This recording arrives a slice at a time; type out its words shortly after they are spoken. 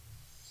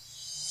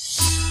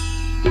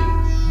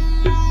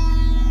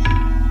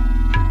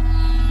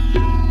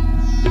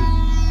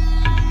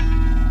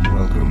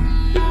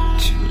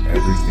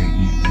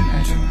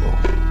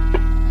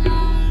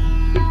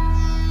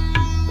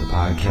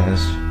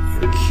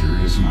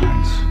Curious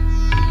Minds.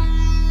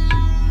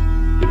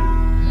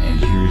 And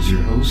here is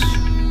your host,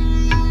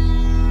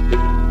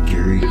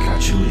 Gary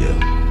Cacciolillo.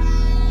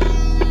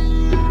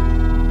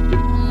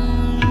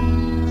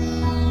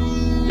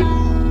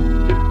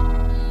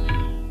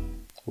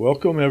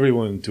 Welcome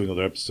everyone to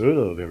another episode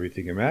of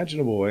Everything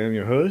Imaginable. I am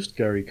your host,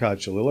 Gary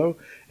Cacciolillo,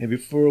 and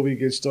before we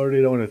get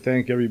started, I want to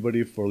thank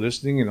everybody for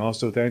listening and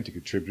also thank the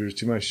contributors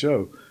to my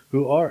show,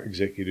 who are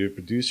executive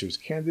producers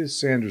Candace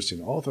Sanderson,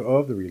 author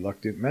of The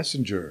Reluctant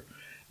Messenger,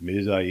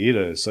 Ms.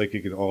 Aida,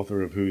 psychic and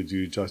author of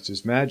Hoodoo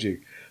Justice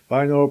Magic,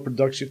 binaural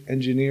production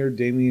engineer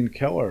Damian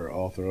Keller,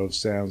 author of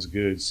Sounds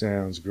Good,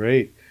 Sounds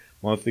Great,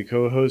 monthly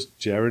co-host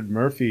Jared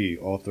Murphy,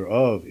 author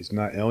of It's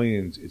Not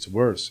Aliens, It's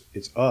Worse,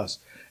 It's Us,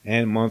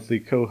 and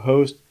monthly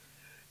co-host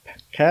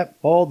Kat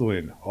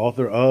Baldwin,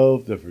 author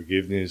of The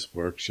Forgiveness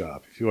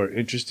Workshop. If you are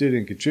interested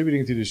in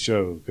contributing to the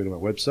show, go to my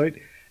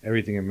website,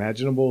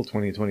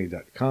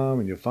 everythingimaginable2020.com,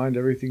 and you'll find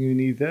everything you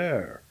need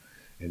there.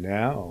 And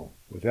now,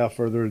 without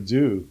further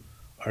ado,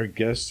 our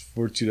guest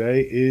for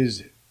today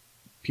is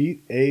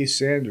Pete A.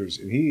 Sanders,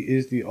 and he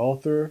is the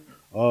author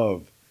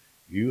of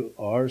You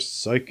Are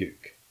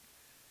Psychic.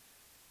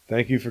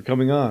 Thank you for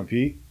coming on,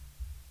 Pete.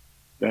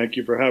 Thank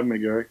you for having me,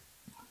 Gary.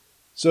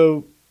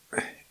 So,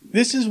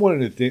 this is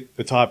one of the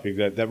topic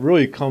that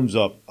really comes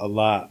up a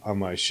lot on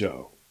my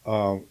show,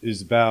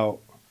 is about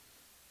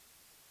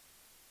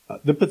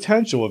the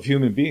potential of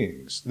human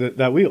beings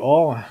that we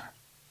all,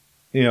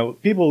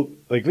 people,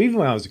 like even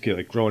when I was a kid,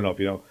 like growing up,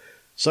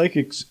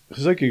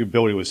 psychic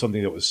ability was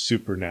something that was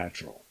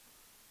supernatural,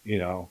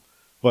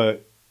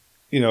 but,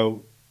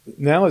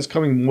 now it's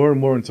coming more and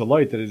more into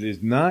light that it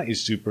is not a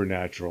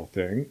supernatural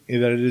thing,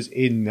 and that it is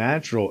a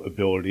natural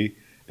ability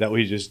that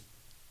we just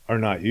are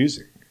not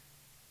using.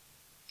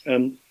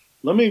 And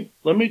let me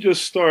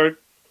just start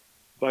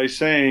by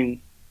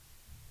saying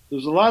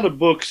there's a lot of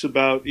books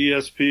about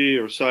ESP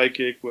or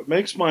psychic. What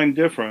makes mine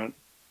different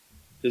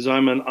is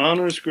I'm an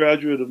honors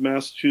graduate of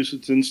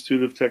Massachusetts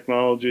Institute of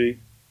Technology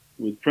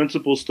with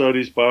principal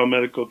studies,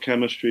 biomedical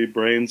chemistry,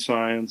 brain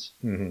science.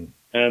 Mm-hmm.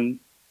 And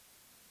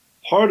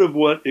part of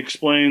what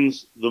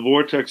explains the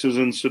vortexes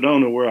in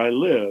Sedona, where I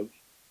live,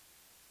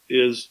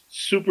 is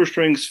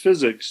superstrings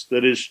physics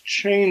that is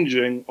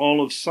changing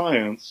all of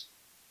science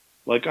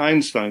like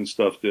Einstein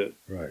stuff did.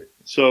 Right.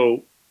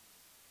 So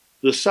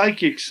the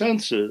psychic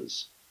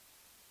senses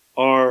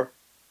are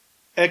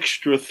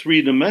extra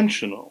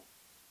three-dimensional,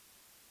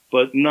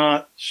 but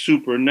not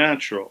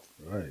supernatural.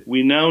 Right.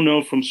 We now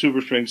know from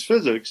superstrings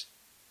physics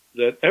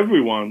that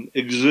everyone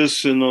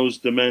exists in those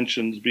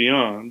dimensions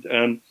beyond.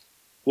 And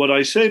what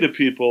I say to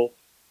people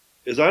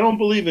is I don't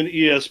believe in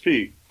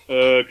ESP,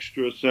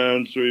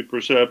 extrasensory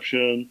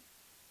perception.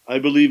 I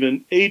believe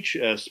in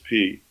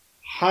HSP,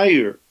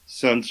 higher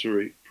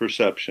sensory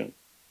perception.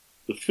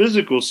 The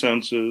physical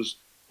senses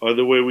are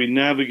the way we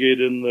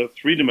navigate in the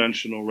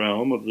three-dimensional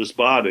realm of this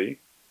body,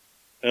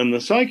 and the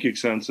psychic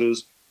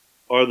senses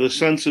are the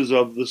senses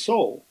of the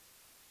soul.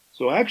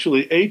 So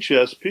actually,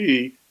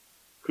 HSP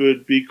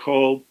could be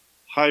called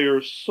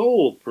higher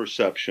soul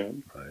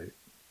perception, right,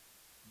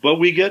 but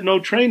we get no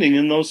training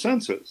in those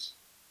senses.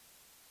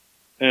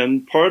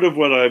 And part of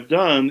what I've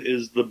done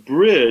is the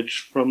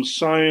bridge from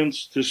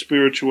science to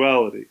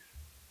spirituality.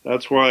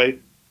 That's why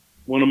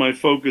one of my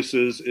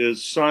focuses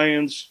is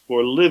science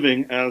for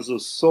living as a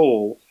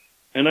soul.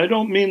 And I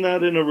don't mean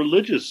that in a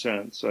religious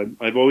sense.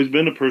 I've always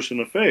been a person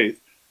of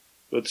faith.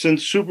 But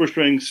since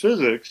superstrings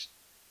physics,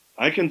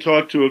 I can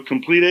talk to a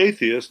complete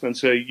atheist and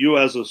say, you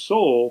as a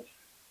soul,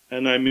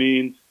 and I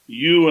mean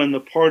you and the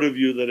part of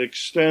you that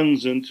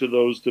extends into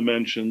those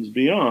dimensions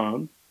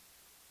beyond.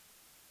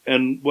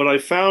 And what I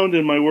found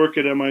in my work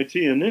at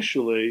MIT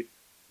initially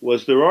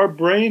was there are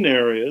brain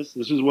areas,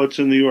 this is what's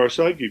in the You Are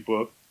Psychic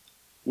book,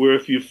 where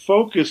if you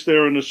focus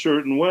there in a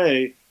certain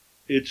way,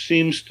 it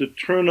seems to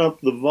turn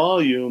up the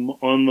volume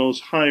on those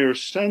higher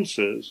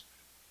senses,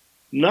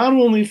 not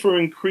only for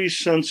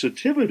increased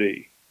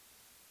sensitivity,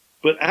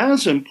 but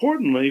as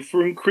importantly,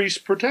 for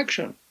increased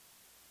protection.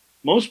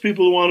 Most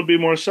people who want to be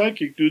more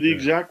psychic do the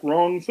exact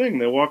wrong thing.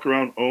 They walk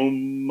around,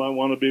 I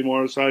want to be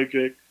more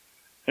psychic.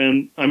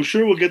 And I'm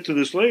sure we'll get to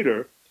this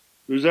later.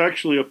 There's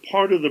actually a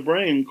part of the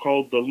brain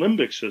called the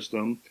limbic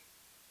system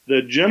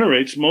that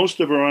generates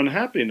most of our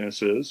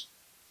unhappinesses.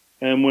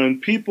 And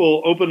when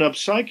people open up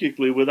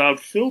psychically without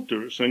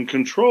filters and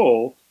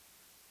control,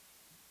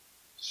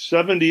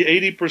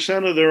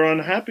 70-80% of their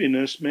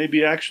unhappiness may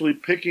be actually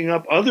picking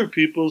up other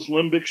people's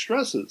limbic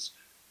stresses.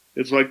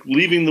 It's like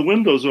leaving the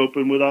windows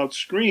open without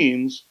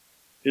screens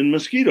in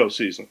mosquito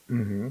season.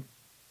 Mm-hmm.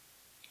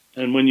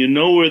 And when you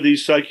know where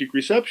these psychic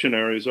reception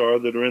areas are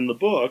that are in the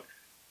book,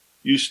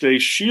 you stay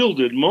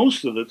shielded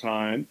most of the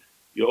time.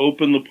 You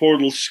open the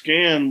portal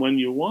scan when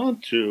you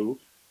want to.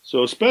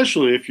 So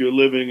especially if you're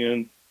living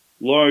in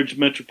large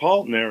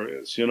metropolitan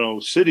areas,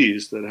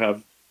 cities that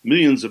have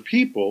millions of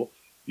people,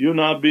 you're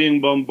not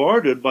being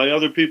bombarded by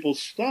other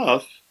people's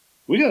stuff.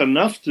 We got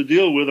enough to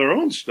deal with our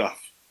own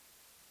stuff.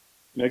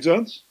 Make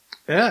sense?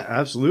 Yeah,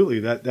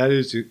 absolutely. That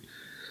is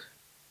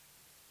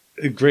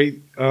a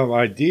great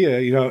idea,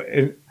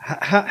 and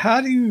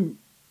How do you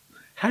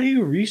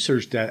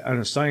research that on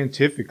a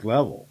scientific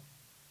level?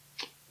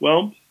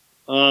 Well,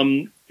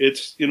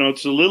 it's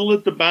it's a little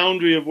at the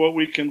boundary of what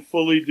we can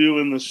fully do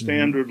in the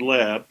standard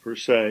lab per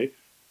se,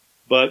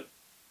 but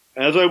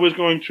as I was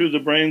going through the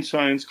brain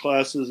science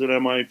classes at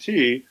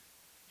MIT,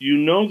 you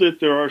know that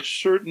there are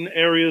certain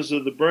areas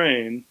of the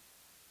brain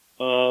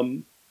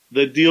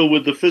that deal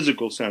with the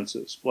physical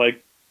senses.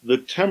 Like the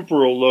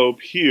temporal lobe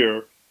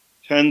here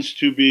tends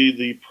to be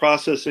the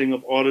processing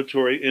of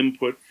auditory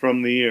input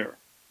from the ear.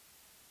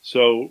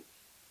 So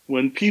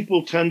when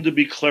people tend to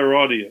be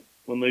clairaudient,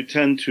 when they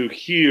tend to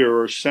hear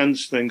or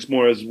sense things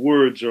more as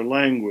words or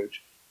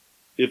language,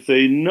 if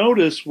they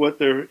notice what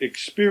they're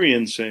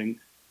experiencing,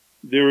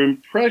 their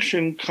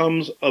impression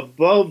comes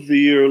above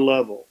the ear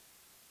level.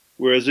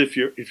 Whereas if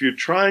you're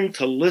trying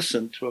to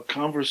listen to a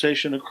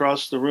conversation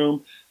across the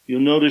room, you'll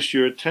notice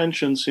your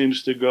attention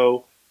seems to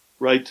go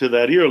right to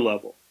that ear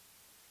level.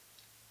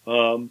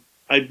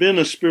 I've been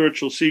a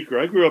spiritual seeker.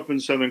 I grew up in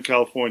Southern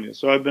California,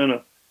 so I've been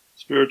a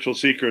spiritual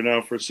seeker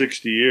now for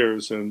 60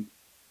 years. And,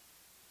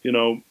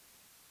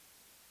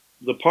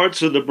 the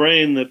parts of the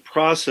brain that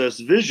process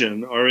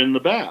vision are in the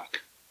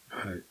back.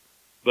 Right.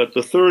 But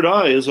the third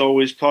eye is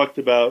always talked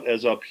about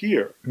as up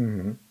here.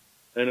 Mm-hmm.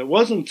 And it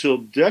wasn't until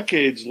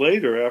decades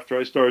later, after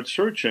I started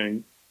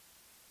searching,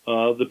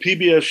 the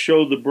PBS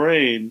showed the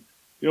brain,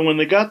 when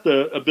they got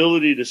the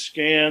ability to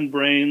scan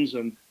brains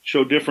and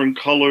show different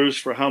colors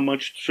for how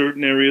much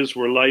certain areas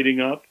were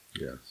lighting up,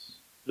 Yes.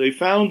 they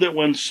found that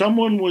when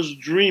someone was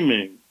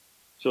dreaming,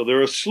 so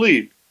they're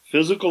asleep,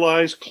 physical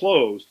eyes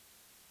closed,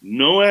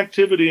 no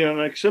activity on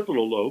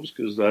occipital lobes,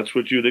 because that's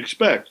what you'd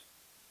expect,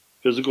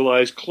 physical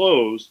eyes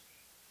closed,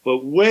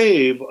 but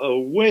a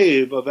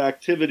wave of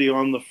activity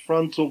on the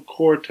frontal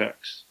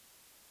cortex.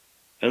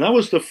 And that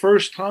was the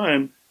first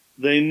time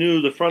they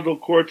knew the frontal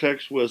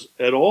cortex was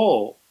at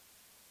all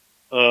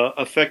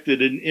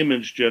affected in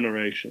image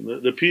generation.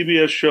 The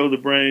PBS show the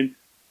brain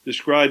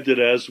described it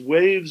as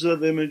waves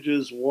of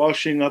images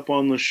washing up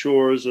on the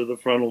shores of the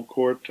frontal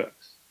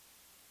cortex.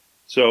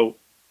 So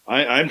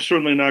I'm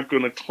certainly not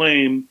going to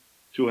claim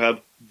to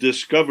have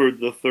discovered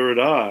the third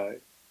eye,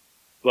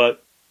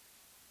 but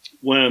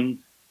when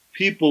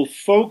people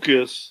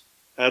focus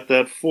at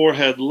that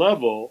forehead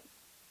level,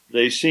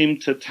 they seem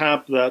to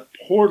tap that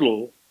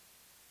portal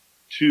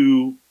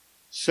to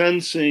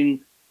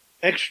sensing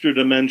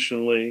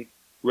extra-dimensionally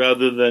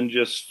rather than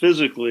just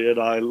physically at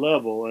eye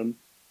level. And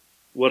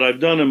what I've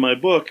done in my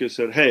book is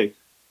said, hey,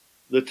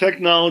 the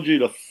technology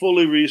to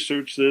fully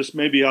research this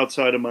may be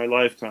outside of my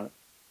lifetime.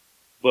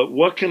 But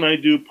what can I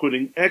do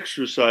putting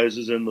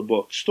exercises in the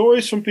book?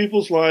 Stories from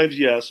people's lives,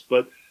 yes,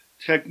 but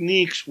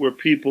techniques where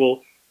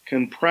people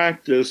can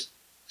practice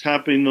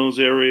tapping those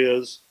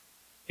areas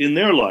in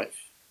their life,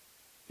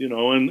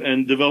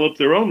 and develop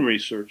their own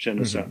research in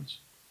a sense.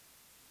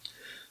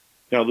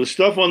 Now, the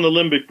stuff on the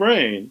limbic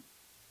brain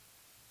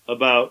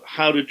about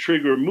how to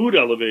trigger mood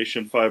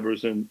elevation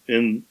fibers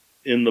in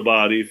the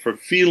body for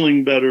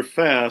feeling better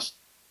fast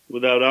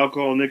without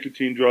alcohol,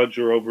 nicotine, drugs,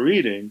 or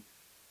overeating,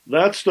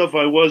 that stuff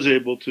I was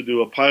able to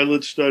do a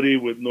pilot study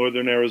with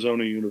Northern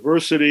Arizona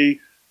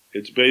University.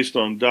 It's based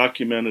on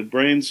documented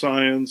brain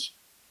science.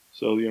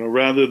 So,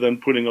 rather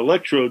than putting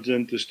electrodes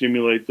in to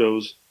stimulate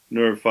those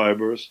nerve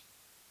fibers,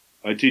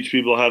 I teach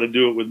people how to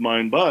do it with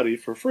mind-body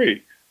for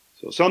free.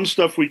 So some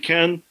stuff we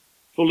can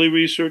fully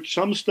research.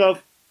 Some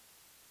stuff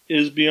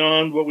is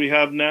beyond what we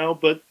have now.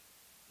 But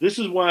this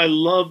is why I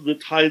love the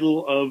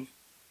title of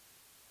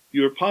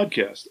your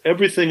podcast,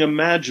 Everything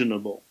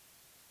Imaginable.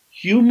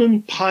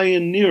 Human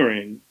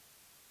pioneering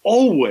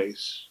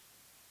always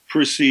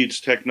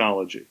precedes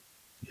technology.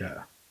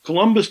 Yeah.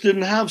 Columbus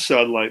didn't have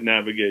satellite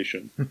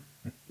navigation.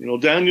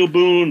 Daniel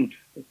Boone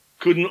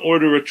couldn't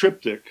order a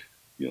triptych,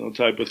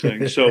 type of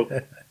thing.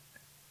 So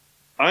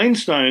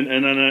Einstein,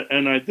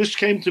 and this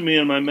came to me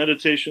in my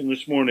meditation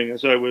this morning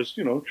as I was,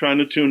 trying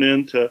to tune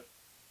in to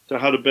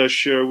how to best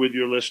share with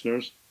your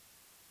listeners.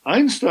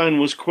 Einstein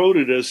was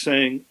quoted as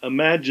saying,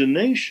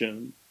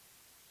 imagination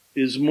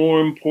is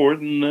more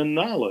important than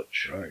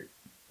knowledge. Right.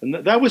 And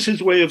that was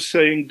his way of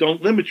saying,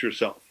 don't limit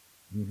yourself.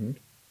 Mm-hmm.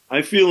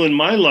 I feel in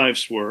my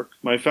life's work,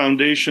 my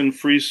foundation,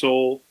 Free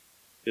Soul,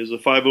 is a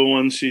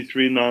 501c3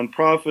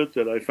 nonprofit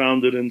that I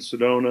founded in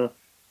Sedona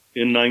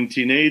in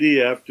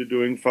 1980 after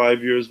doing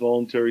 5 years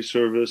voluntary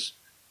service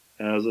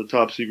as a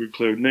top secret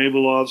cleared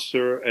naval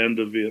officer and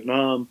of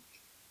Vietnam.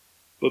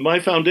 But my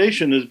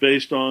foundation is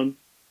based on,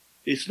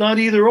 it's not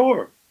either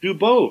or, do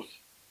both.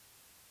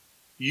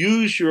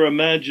 Use your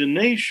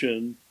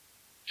imagination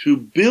to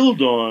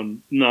build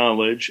on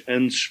knowledge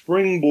and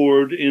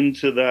springboard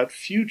into that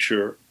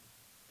future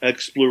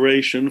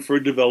exploration for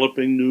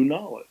developing new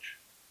knowledge.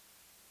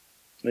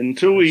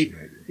 Until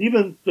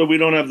even though we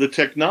don't have the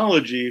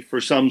technology for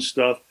some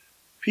stuff,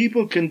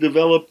 people can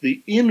develop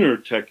the inner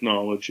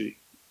technology,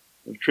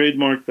 I've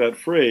trademarked that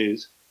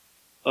phrase,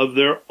 of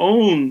their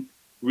own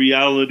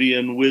reality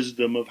and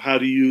wisdom of how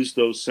to use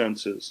those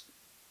senses.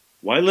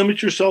 Why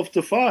limit yourself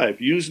to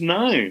 5? Use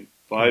 9.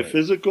 5 right.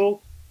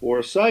 Physical,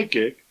 4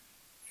 psychic,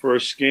 for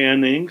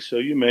scanning so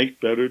you make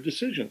better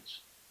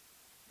decisions.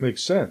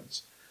 Makes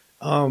sense.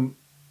 I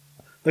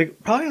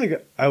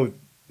would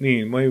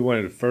mean maybe one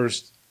of the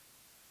first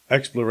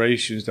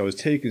explorations that was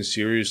taken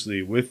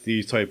seriously with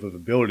these type of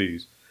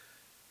abilities,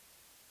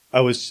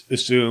 I would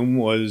assume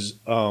was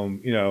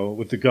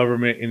with the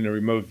government in the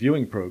remote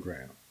viewing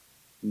program.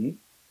 Mhm.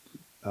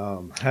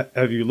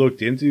 Have you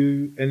looked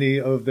into any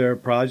of their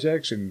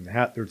projects and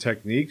their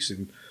techniques,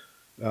 and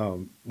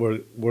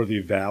were they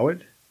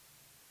valid?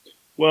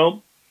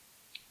 Well,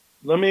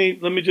 let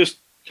me just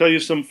tell you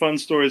some fun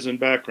stories in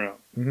background.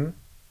 Mm-hmm.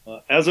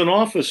 As an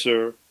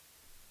officer,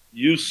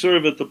 you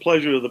serve at the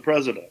pleasure of the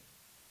president,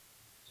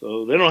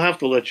 so they don't have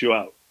to let you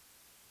out.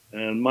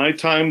 And my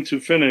time to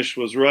finish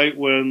was right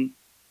when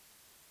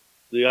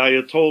the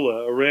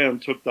Ayatollah, Iran,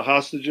 took the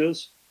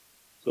hostages.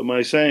 So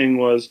my saying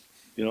was,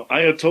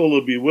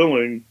 Ayatollah be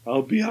willing,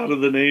 I'll be out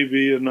of the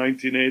Navy in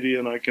 1980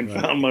 and I can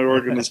Right. found my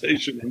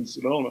organization in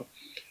Sedona.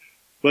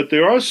 But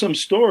there are some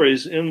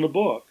stories in the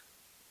book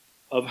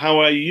of how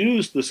I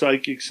used the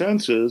psychic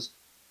senses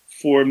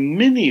for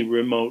mini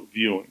remote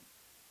viewing.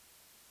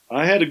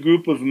 I had a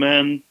group of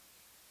men,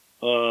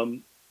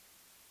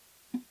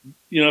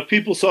 if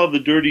people saw the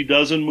Dirty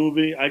Dozen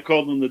movie, I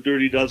called them the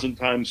Dirty Dozen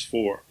times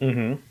 4.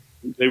 Mm-hmm.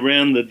 They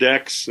ran the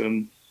decks,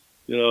 and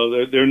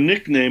their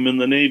nickname in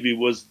the Navy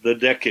was the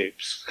Deck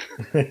Apes.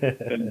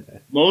 And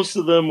most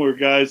of them were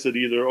guys that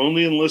either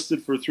only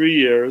enlisted for 3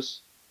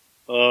 years,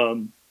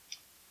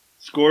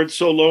 scored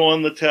so low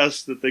on the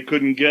test that they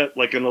couldn't get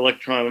like an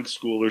electronics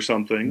school or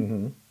something,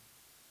 Mm-hmm.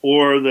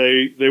 or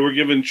they were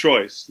given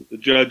choice. The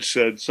judge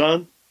said,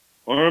 son,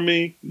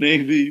 Army,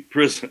 Navy,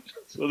 prison.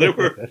 So they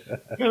were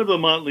kind of a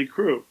motley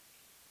crew.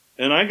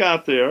 And I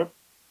got there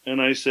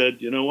and I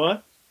said, you know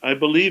what? I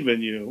believe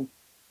in you.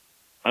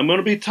 I'm going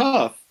to be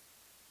tough.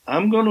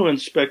 I'm going to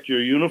inspect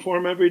your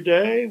uniform every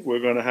day.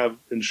 We're going to have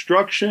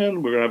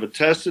instruction. We're going to have a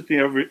test at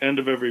the end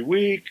of every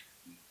week.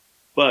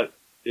 But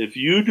if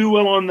you do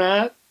well on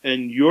that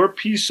and your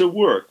piece of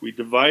work, we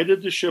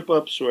divided the ship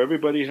up so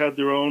everybody had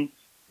their own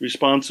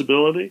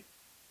responsibility.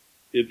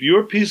 If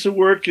your piece of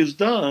work is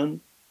done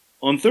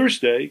on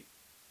Thursday,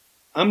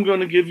 I'm going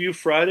to give you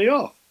Friday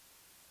off.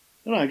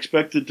 And I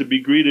expected to be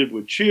greeted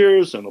with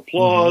cheers and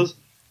applause.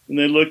 Mm-hmm. And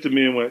they looked at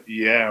me and went,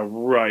 yeah,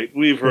 right.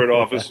 We've heard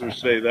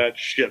officers say that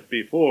shit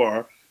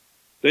before.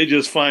 They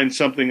just find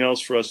something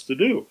else for us to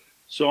do.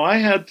 So I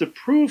had to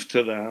prove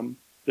to them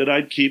that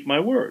I'd keep my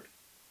word.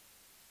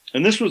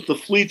 And this was the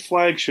fleet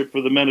flagship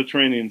for the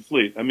Mediterranean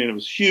Fleet. I mean, it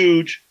was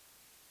huge.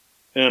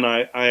 And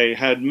I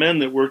had men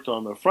that worked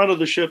on the front of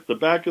the ship, the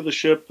back of the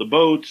ship, the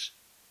boats.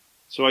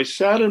 So I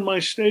sat in my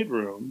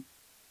stateroom,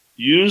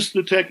 used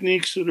the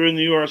techniques that are in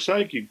the UR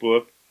Psychic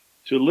book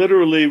to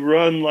literally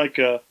run like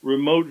a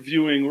remote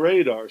viewing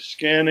radar,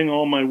 scanning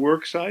all my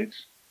work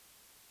sites.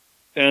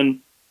 And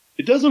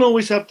it doesn't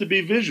always have to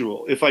be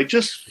visual. If I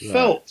just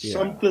felt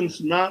something's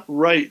not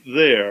right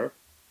there,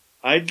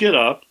 I'd get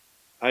up,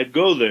 I'd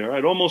go there.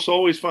 I'd almost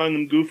always find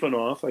them goofing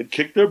off. I'd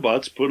kick their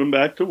butts, put them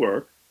back to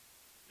work.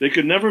 They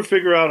could never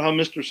figure out how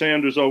Mr.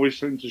 Sanders always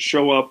seemed to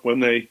show up when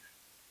they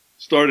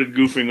started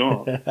goofing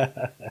off.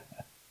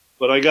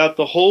 But I got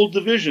the whole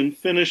division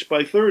finished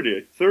by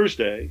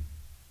Thursday,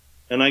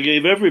 and I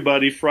gave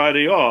everybody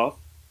Friday off,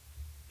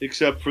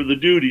 except for the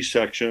duty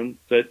section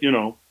that,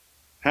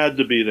 had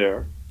to be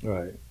there.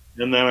 Right.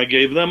 And then I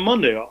gave them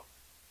Monday off.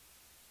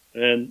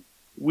 And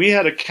we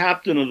had a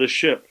captain of the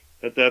ship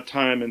at that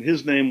time, and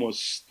his name was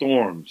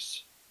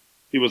Storms.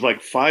 He was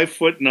like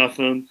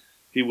 5'0".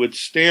 He would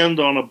stand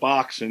on a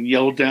box and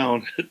yell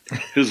down at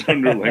his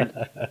underling.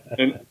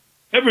 And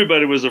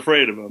everybody was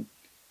afraid of him.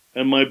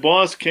 And my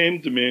boss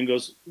came to me and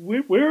goes,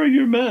 where are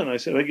your men? I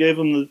said, I gave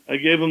him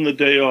the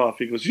day off.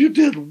 He goes, you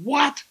did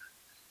what?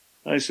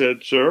 I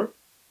said, sir,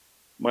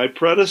 my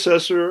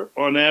predecessor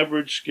on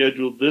average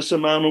scheduled this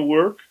amount of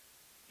work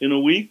in a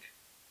week.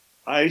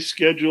 I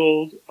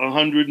scheduled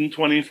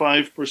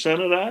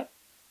 125% of that.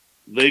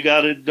 They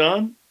got it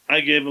done.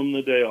 I gave them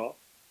the day off.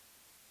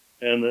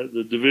 And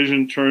the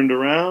division turned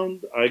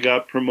around. I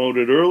got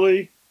promoted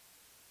early,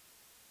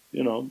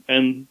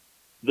 and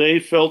they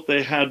felt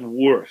they had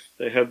worth.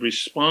 They had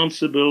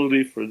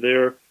responsibility for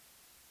their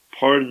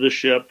part of the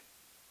ship.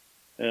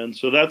 And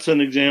so that's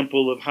an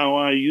example of how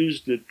I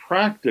used it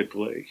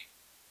practically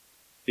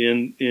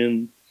and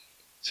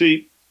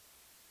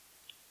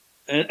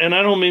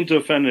I don't mean to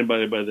offend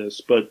anybody by this,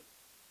 but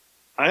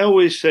I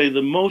always say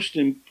the most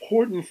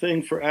important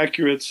thing for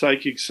accurate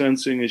psychic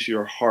sensing is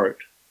your heart.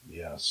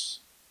 Yes.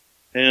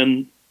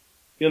 And,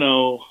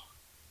 do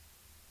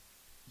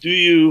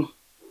you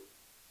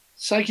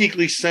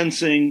psychically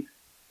sensing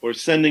or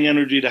sending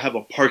energy to have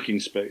a parking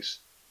space?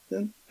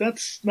 Then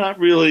that's not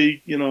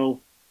really,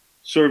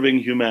 serving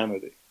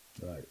humanity.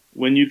 Right.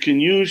 When you can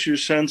use your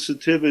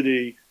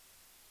sensitivity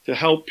to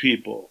help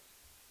people,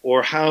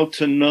 or how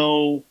to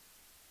know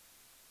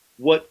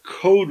what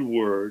code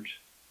word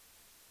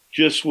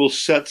just will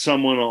set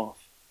someone off.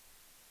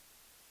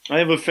 I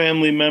have a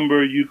family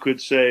member, you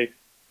could say,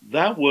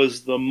 that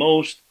was the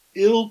most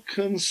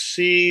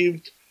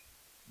ill-conceived,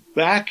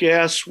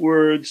 back-ass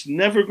words,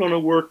 never going to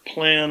work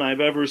plan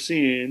I've ever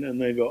seen.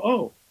 And they go,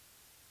 oh,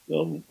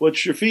 well,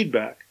 what's your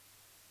feedback?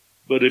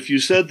 But if you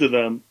said to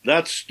them,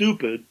 that's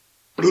stupid,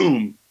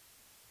 boom,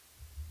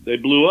 they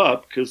blew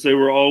up because they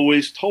were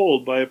always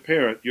told by a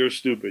parent, you're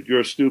stupid,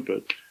 you're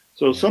stupid.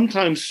 So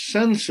sometimes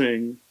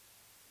sensing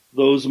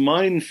those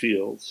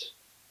minefields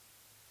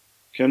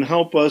can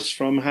help us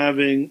from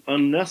having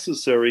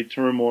unnecessary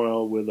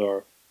turmoil with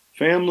our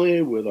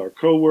family, with our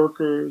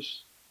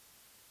coworkers.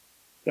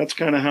 That's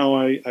kind of how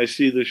I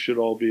see this should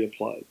all be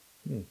applied.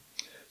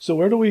 So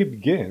where do we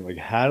begin? Like,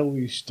 how do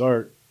we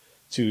start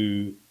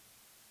to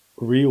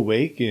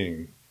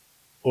reawaken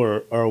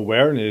or our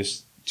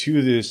awareness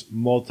to this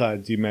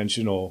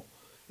multidimensional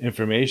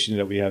information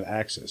that we have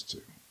access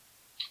to?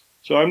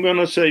 So I'm going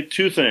to say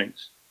two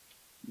things.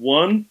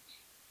 One,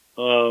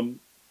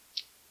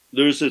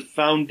 there's a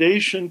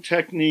foundation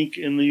technique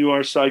in the You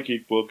Are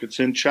Psychic book. It's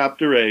in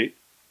chapter 8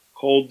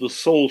 called the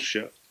soul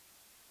shift.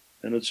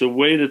 And it's a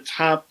way to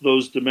tap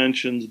those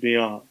dimensions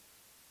beyond.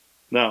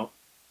 Now,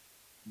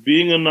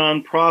 being a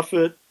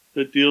nonprofit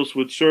that deals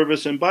with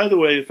service, and by the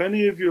way, if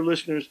any of your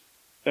listeners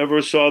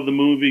ever saw the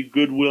movie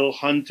Good Will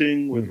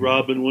Hunting with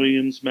Robin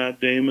Williams,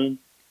 Matt Damon,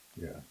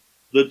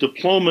 the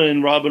diploma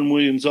in Robin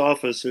Williams'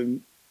 office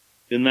in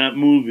that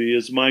movie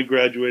is my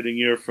graduating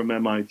year from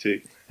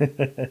MIT.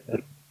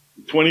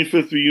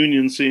 25th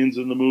reunion scenes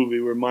in the movie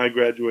were my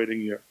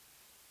graduating year.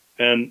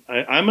 And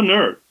I'm a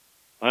nerd.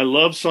 I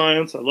love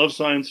science. I love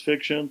science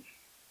fiction.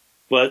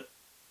 But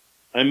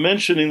I'm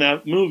mentioning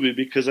that movie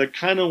because I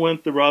kind of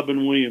went the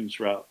Robin Williams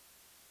route.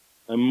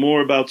 I'm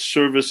more about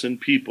service and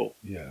people.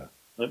 Yeah.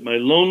 At my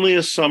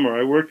loneliest summer,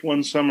 I worked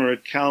one summer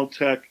at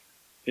Caltech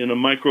in a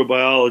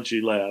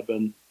microbiology lab.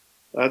 And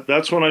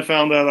that's when I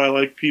found out I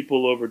like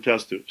people over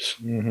test tubes.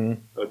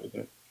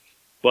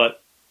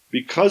 But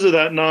because of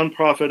that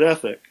nonprofit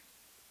ethic,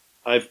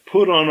 I've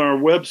put on our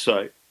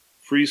website,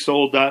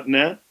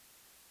 freesoul.net,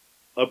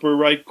 upper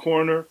right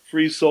corner,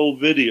 free soul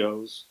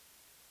videos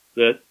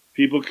that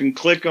people can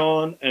click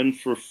on and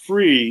for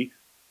free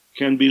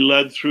can be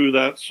led through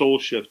that soul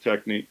shift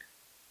technique.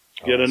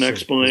 Get an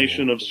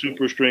explanation of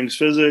superstrings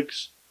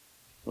physics.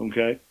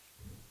 Okay.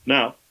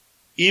 Now,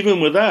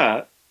 even with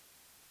that,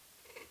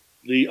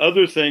 the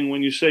other thing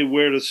when you say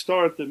where to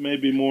start that may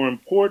be more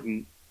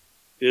important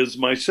is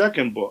my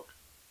second book.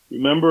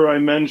 Remember I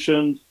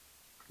mentioned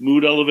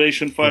mood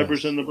elevation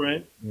fibers in the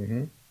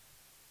brain?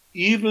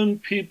 Even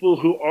people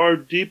who are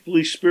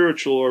deeply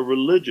spiritual or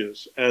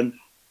religious, and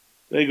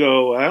they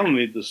go, I don't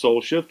need the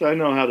soul shift. I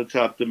know how to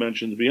tap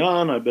dimensions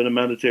beyond. I've been a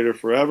meditator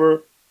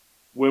forever.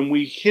 When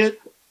we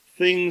hit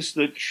things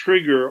that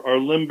trigger our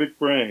limbic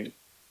brain,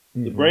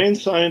 the brain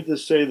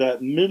scientists say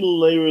that middle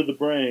layer of the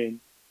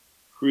brain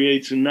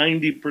creates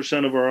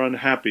 90% of our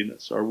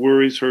unhappiness, our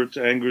worries, hurts,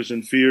 angers,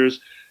 and fears.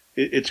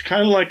 It's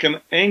kind of like an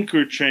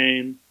anchor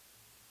chain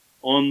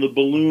on the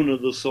balloon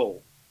of the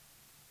soul.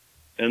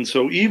 And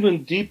so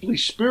even deeply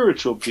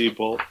spiritual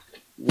people,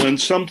 when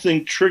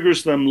something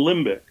triggers them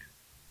limbic,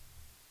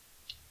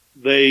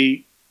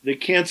 they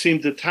can't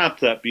seem to tap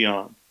that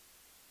beyond.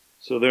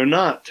 So they're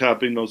not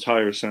tapping those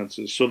higher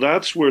senses. So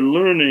that's where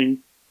learning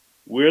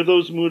where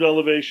those mood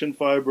elevation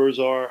fibers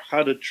are,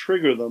 how to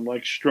trigger them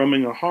like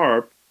strumming a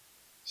harp,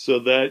 so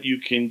that you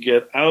can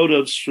get out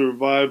of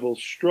survival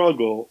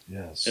struggle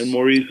and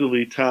more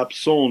easily tap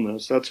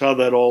soulness. That's how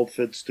that all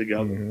fits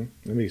together.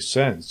 That makes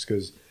sense,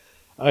 because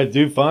I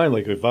do find,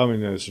 like, if I'm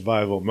in a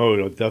survival mode,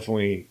 I'll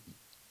definitely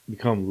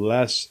become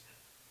less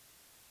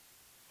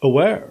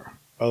aware,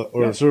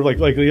 or sort of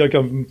like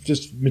I'm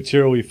just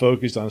materially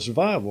focused on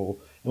survival.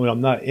 And when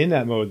I'm not in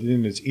that mode,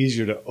 then it's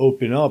easier to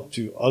open up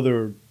to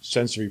other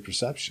sensory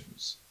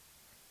perceptions.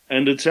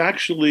 And it's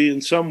actually,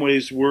 in some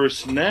ways,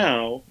 worse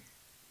now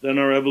than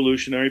our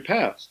evolutionary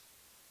past.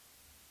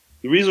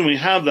 The reason we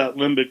have that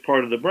limbic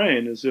part of the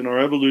brain is in our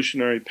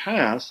evolutionary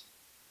past,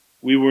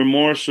 we were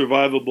more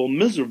survivable,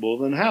 miserable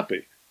than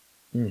happy.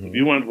 If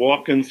you went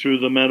walking through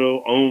the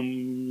meadow,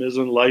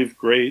 isn't life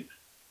great?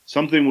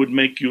 Something would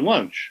make you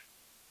lunch.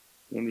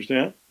 You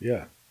understand?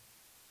 Yeah.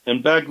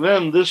 And back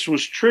then, this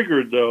was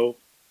triggered, though,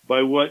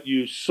 by what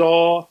you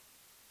saw,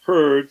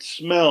 heard,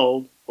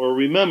 smelled, or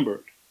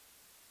remembered.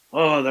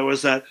 Oh, there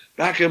was that,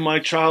 back in my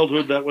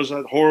childhood, that was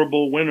that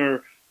horrible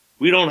winter.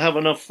 We don't have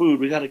enough food.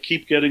 We got to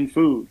keep getting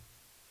food.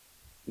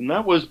 And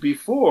that was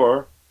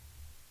before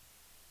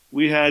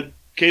we had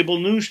cable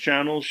news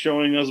channels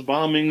showing us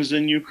bombings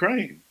in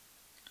Ukraine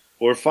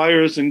or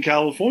fires in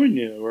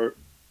California,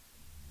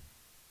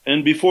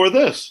 and before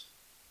this.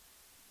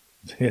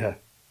 Yeah,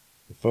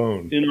 the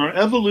phone. In our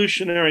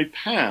evolutionary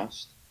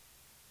past,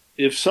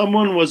 if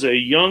someone was a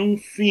young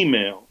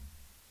female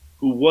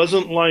who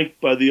wasn't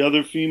liked by the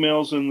other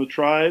females in the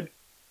tribe,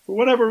 for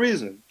whatever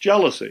reason,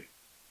 jealousy,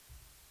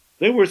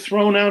 they were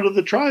thrown out of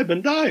the tribe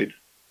and died.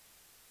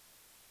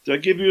 Does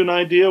that give you an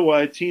idea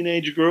why a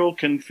teenage girl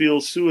can feel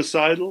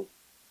suicidal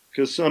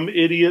because some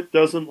idiot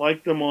doesn't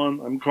like them on,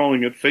 I'm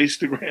calling it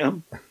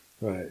Faceagram?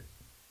 Right.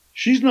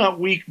 She's not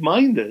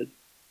weak-minded.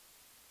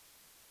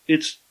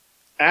 It's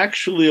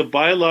actually a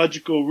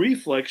biological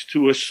reflex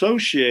to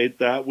associate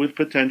that with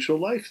potential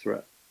life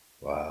threat.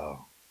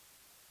 Wow.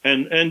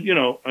 And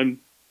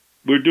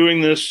we're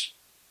doing this.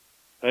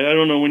 I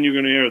don't know when you're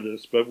going to air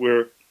this, but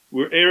we're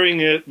airing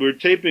it. We're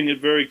taping it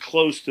very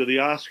close to the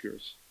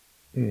Oscars.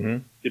 Mm-hmm.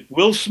 If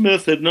Will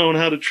Smith had known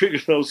how to trigger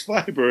those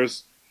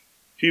fibers,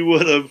 he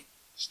would have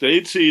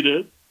stayed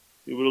seated.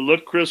 He would have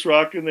looked Chris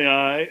Rock in the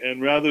eye,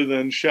 and rather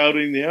than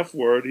shouting the F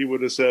word, he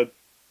would have said,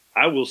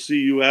 "I will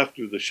see you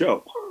after the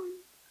show,"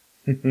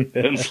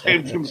 and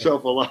saved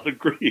himself a lot of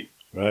grief.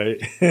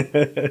 Right.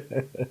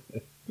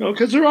 No,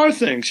 because there are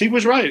things. He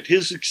was right.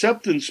 His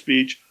acceptance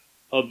speech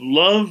of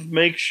love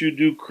makes you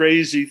do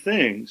crazy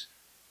things.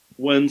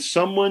 When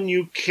someone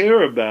you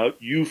care about,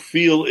 you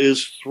feel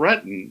is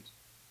threatened.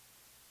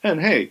 And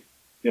hey,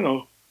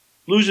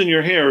 losing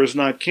your hair is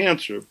not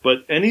cancer,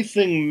 but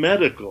anything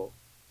medical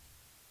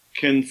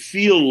can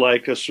feel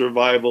like a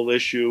survival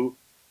issue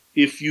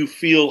if you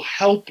feel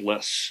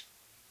helpless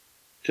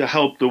to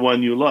help the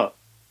one you love.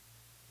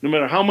 No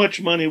matter how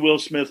much money Will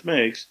Smith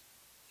makes,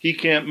 he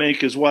can't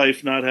make his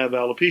wife not have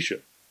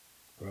alopecia.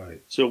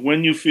 Right. So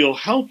when you feel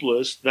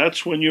helpless,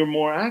 that's when you're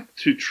more apt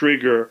to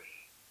trigger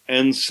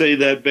and say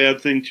that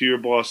bad thing to your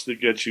boss that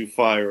gets you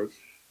fired,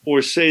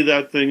 or say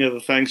that thing at a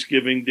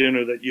Thanksgiving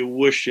dinner that you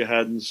wish you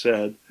hadn't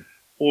said,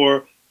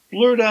 or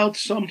blurt out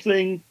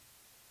something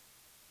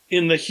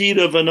in the heat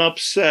of an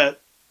upset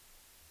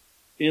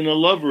in a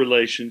love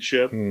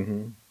relationship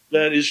Mm-hmm.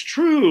 that is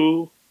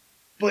true,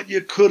 but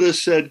you could have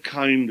said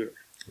kinder.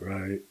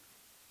 Right.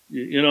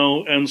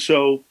 And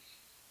so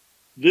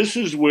this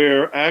is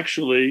where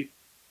actually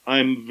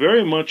I'm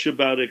very much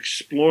about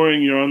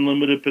exploring your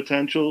unlimited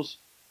potentials,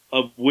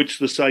 of which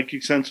the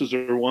psychic senses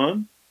are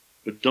one,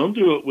 but don't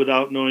do it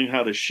without knowing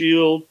how to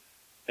shield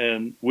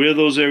and where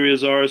those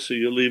areas are, so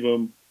you leave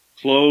them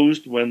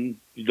closed when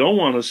you don't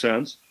want to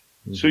sense.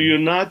 Mm-hmm. So you're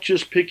not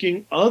just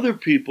picking other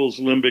people's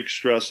limbic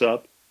stress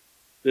up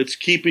that's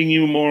keeping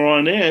you more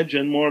on edge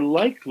and more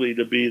likely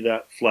to be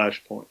that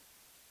flashpoint.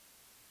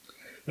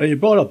 Now, you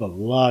brought up a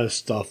lot of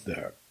stuff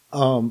there.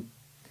 One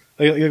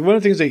of the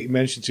things that you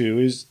mentioned too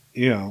is,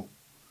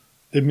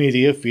 the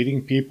media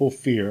feeding people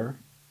fear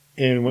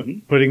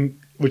and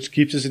which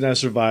keeps us in that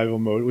survival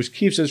mode, which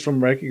keeps us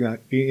from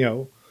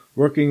recognizing,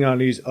 working on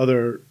these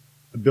other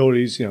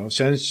abilities,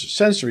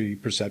 sensory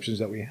perceptions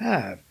that we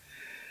have.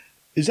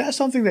 Is that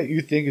something that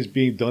you think is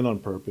being done on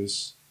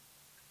purpose?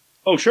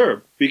 Oh,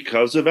 sure,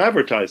 because of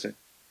advertising.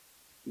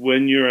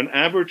 When you're an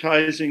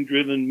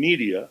advertising-driven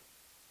media,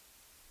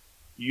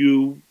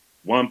 you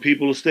want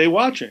people to stay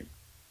watching.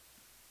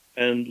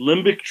 And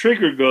limbic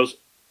trigger goes,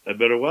 I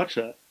better watch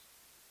that.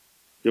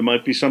 There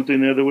might be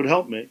something there that would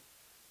help me.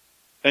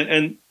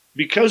 And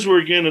because we're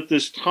again at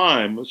this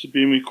time, this is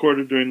being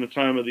recorded during the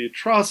time of the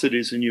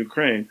atrocities in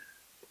Ukraine,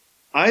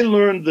 I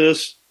learned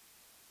this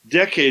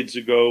decades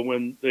ago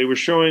when they were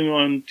showing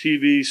on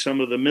TV some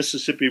of the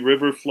Mississippi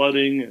River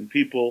flooding and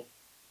people,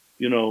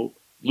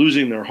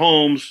 losing their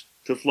homes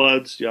to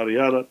floods, yada,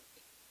 yada.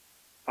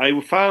 I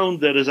found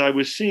that as I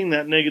was seeing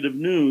that negative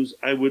news,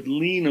 I would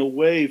lean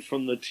away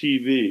from the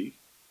TV.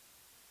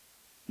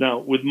 Now,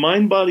 with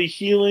mind-body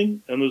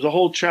healing, and there's a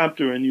whole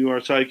chapter in You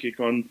Are Psychic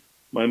on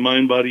my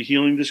mind-body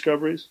healing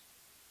discoveries,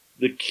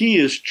 the key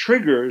is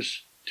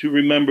triggers to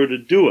remember to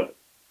do it.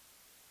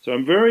 So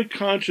I'm very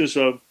conscious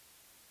of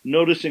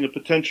noticing a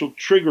potential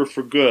trigger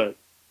for good.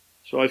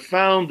 So I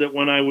found that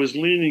when I was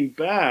leaning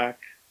back,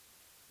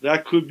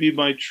 that could be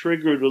my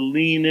trigger to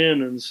lean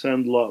in and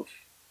send love.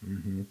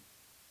 Mm-hmm.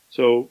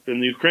 So in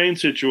the Ukraine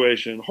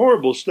situation,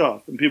 horrible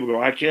stuff. And people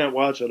go, I can't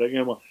watch it. I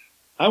can't watch.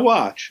 I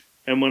watch.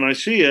 And when I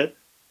see it,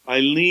 I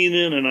lean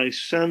in and I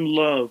send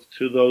love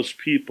to those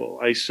people.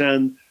 I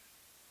send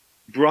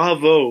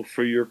bravo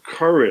for your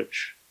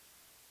courage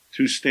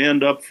to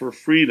stand up for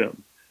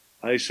freedom.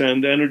 I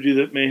send energy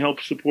that may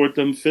help support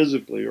them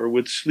physically or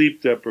with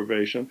sleep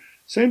deprivation.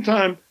 Same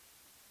time,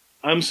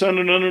 I'm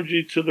sending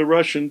energy to the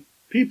Russian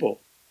people.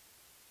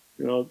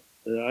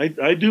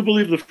 I do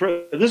believe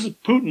this is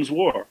Putin's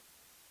war.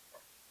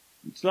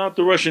 It's not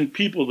the Russian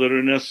people that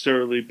are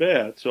necessarily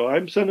bad. So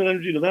I'm sending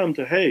energy to them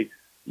to, hey,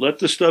 let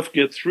the stuff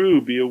get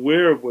through, be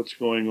aware of what's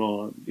going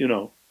on,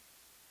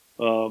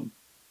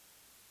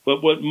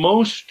 But what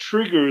most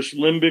triggers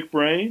limbic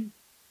brain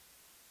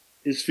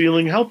is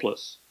feeling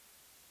helpless.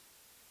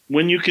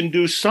 When you can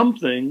do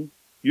something,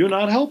 you're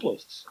not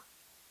helpless.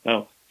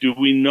 Now, do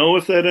we know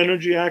if that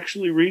energy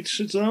actually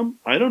reaches them?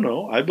 I don't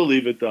know. I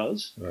believe it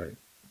does. Right.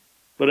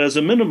 But as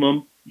a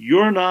minimum,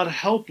 you're not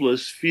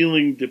helpless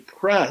feeling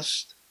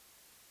depressed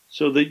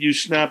so that you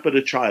snap at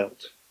a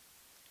child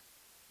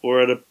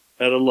or at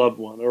a loved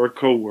one or a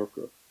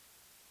coworker.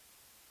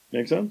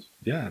 Make sense?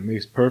 Yeah, it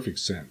makes perfect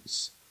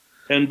sense.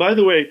 And by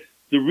the way,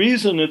 the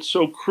reason it's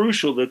so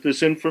crucial that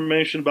this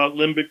information about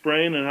limbic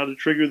brain and how to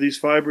trigger these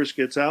fibers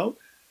gets out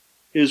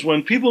is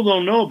when people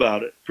don't know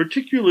about it,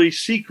 particularly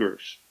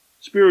seekers,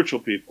 spiritual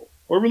people,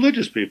 or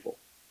religious people,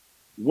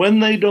 when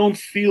they don't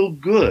feel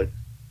good,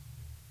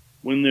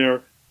 when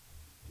they're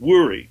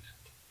worried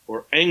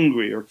or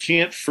angry or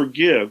can't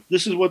forgive,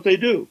 this is what they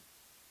do.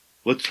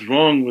 What's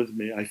wrong with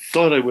me? I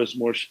thought I was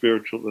more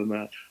spiritual than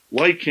that.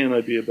 Why can't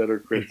I be a better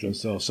Pick Christian?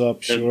 themselves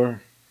up,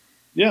 sure.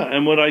 Yeah,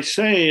 and what I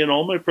say in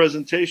all my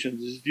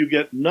presentations is if you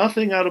get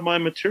nothing out of my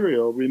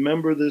material,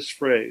 remember this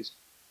phrase.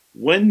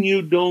 When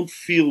you don't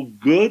feel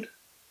good,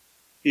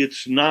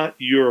 it's not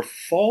your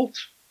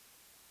fault,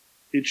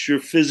 it's your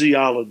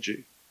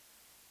physiology.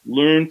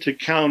 Learn to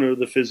counter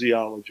the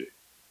physiology,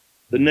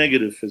 the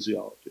negative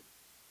physiology.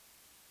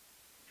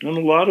 And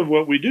a lot of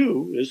what we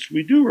do is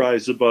we do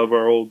rise above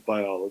our old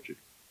biology.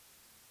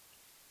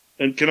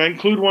 And can I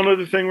include one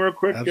other thing real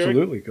quick, Gary?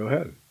 Absolutely. Go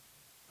ahead.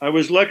 I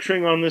was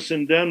lecturing on this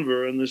in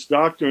Denver, and this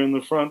doctor in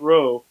the front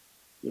row,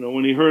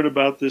 when he heard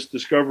about this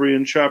discovery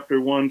in chapter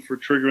 1 for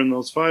triggering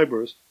those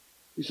fibers,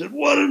 he said,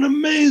 "What an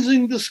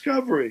amazing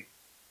discovery.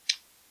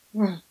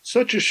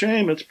 Such a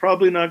shame. It's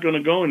probably not going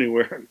to go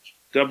anywhere. It's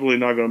definitely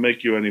not going to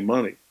make you any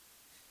money."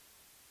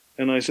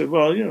 And I said,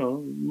 "Well,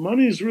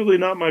 money is really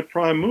not my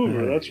prime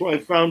mover. That's why I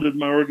founded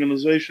my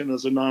organization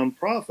as a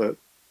nonprofit.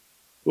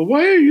 But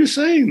why are you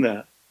saying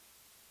that?"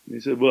 And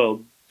he said,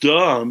 "Well,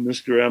 duh,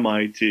 Mr.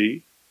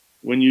 MIT.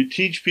 When you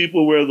teach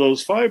people where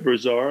those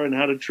fibers are and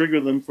how to trigger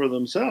them for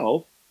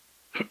themselves,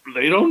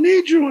 they don't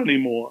need you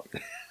anymore.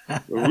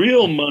 The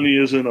real money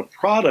is in a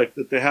product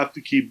that they have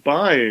to keep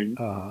buying."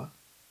 Uh-huh.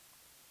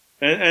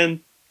 And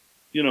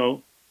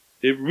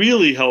it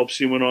really helps,"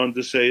 he went on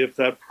to say, "if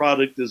that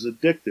product is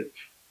addictive."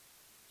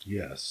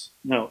 Yes.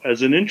 Now,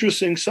 as an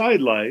interesting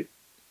sidelight,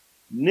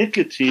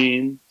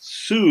 nicotine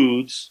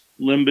soothes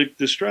limbic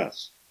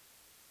distress.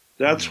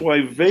 That's why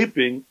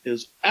vaping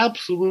is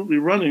absolutely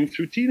running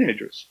through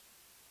teenagers.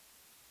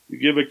 You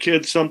give a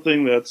kid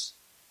something that's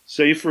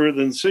safer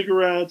than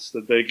cigarettes,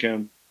 that they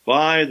can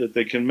buy, that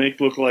they can make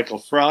look like a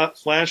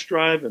flash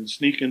drive and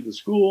sneak into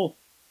school.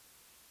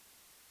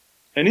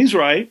 And he's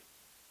right.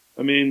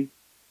 I mean,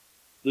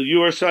 the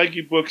Your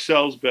Psyche book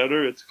sells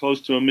better. It's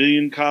close to 1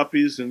 million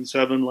copies in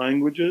 7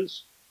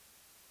 languages.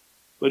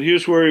 But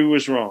here's where he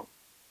was wrong.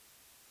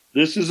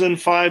 This is in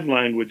 5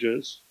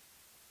 languages.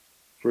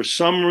 For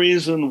some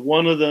reason,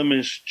 one of them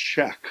is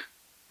Czech.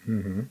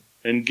 Mm-hmm.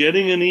 And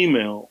getting an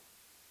email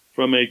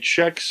from a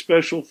Czech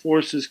Special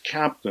Forces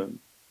captain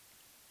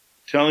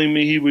telling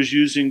me he was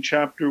using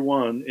Chapter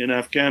 1 in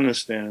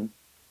Afghanistan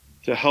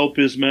to help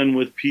his men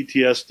with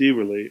PTSD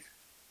relief.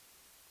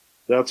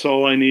 That's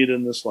all I need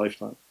in this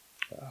lifetime.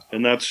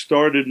 And that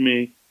started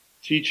me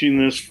teaching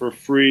this for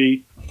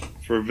free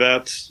for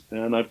vets,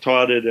 and I've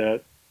taught it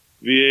at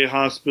VA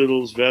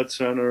hospitals, vet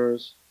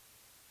centers.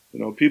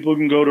 People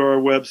can go to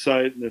our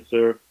website, and if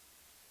they're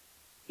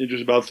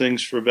interested about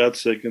things for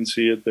vets, they can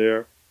see it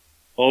there.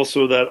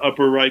 Also, that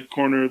upper right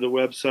corner of the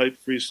website,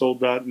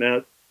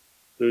 freesoul.net,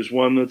 there's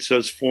one that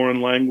says foreign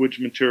language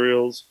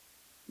materials,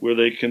 where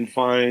they can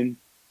find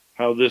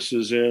how this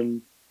is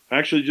in.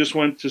 Actually, just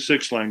went to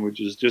 6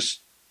 languages,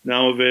 just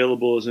now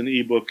available as an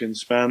ebook in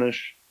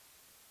Spanish,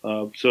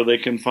 so they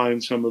can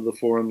find some of the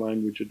foreign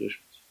language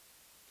editions.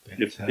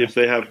 If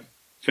they have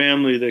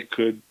family that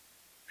could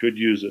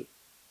use it.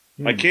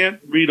 I can't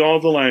read all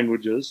the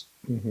languages.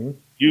 Mm-hmm.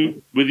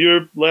 You, with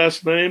your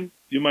last name,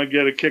 you might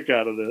get a kick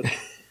out of this.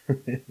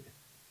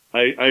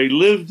 I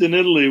lived in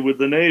Italy with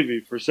the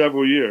Navy for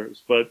several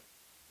years, but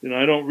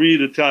I don't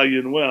read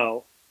Italian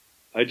well.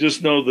 I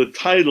just know the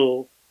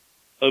title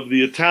of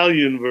the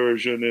Italian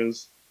version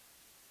is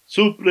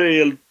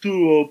Supre il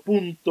tuo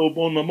punto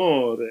bon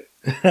amore.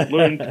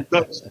 Learn to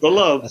touch the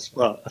love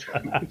spot.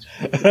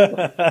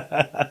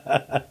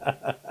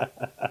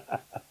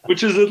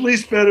 Which is at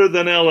least better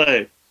than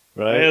LA.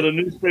 Right. I had a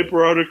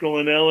newspaper article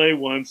in LA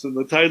once, and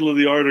the title of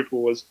the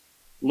article was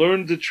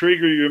Learn to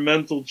Trigger Your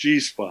Mental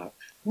G-Spot.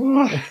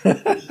 Not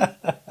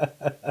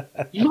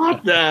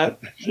that.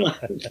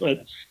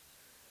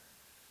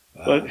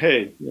 But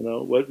hey,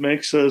 what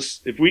makes us,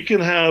 if we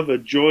can have a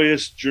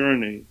joyous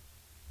journey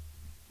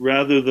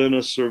rather than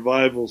a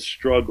survival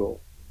struggle,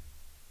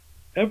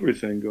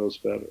 everything goes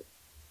better.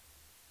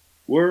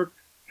 Work,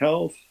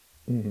 health,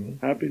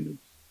 happiness.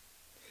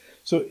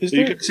 So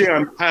you can see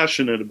I'm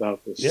passionate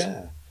about this.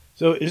 Yeah.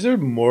 So is there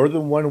more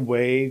than one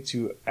way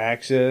to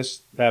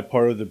access that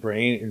part of the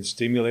brain and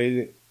stimulate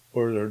it,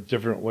 or are there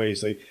different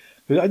ways?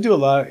 Because I do a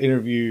lot of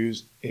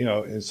interviews,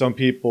 and some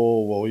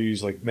people will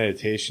use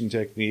meditation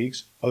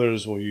techniques.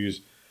 Others will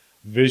use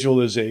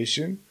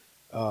visualization.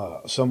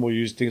 Some will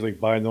use things like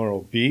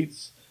binaural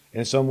beats,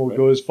 and some will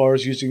go as far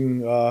as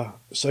using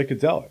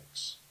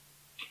psychedelics.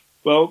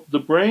 Well, the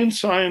brain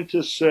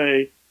scientists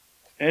say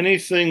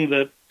anything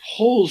that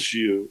pulls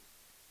you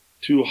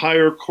to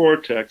higher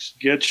cortex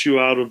gets you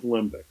out of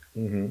limbic.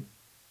 Mm-hmm.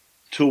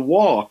 To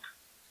walk,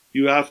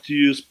 you have to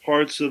use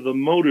parts of the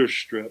motor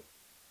strip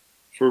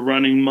for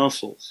running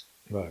muscles.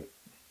 Right.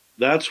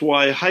 That's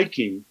why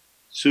hiking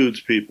soothes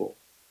people.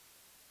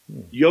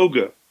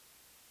 Yoga.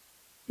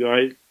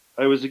 I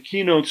was a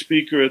keynote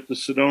speaker at the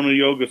Sedona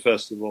Yoga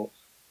Festival,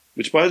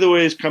 which, by the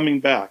way, is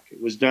coming back.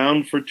 It was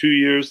down for 2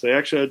 years. They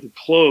actually had to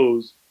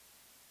close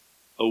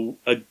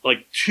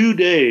 2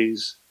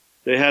 days.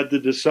 They had to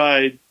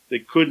decide they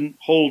couldn't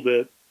hold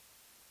it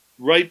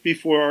right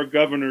before our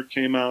governor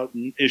came out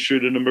and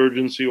issued an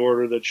emergency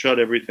order that shut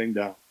everything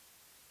down.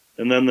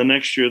 And then the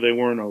next year they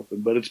weren't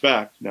open, but it's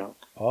back now.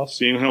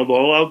 Awesome. Being held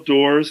all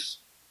outdoors.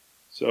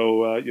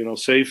 So,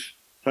 safe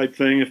type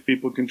thing if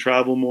people can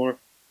travel more.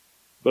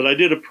 But I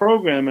did a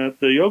program at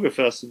the yoga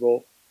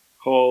festival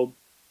called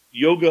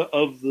Yoga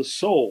of the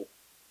Soul.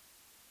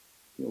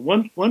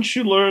 Once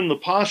you learn the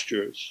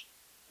postures,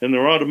 and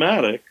they're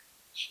automatic,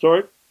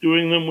 start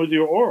doing them with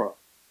your aura,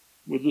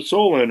 with the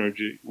soul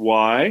energy.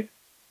 Why?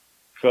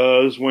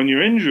 Because when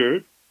you're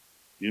injured,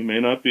 you may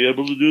not be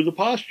able to do the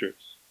postures.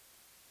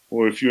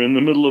 Or if you're in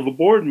the middle of a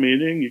board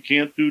meeting, you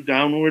can't do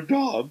downward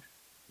dog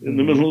in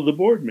the middle of the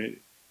board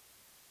meeting.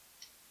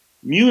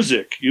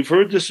 Music, you've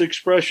heard this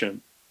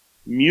expression.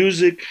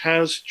 Music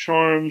has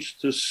charms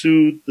to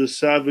soothe the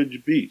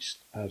savage beast.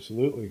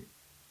 Absolutely.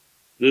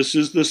 This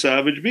is the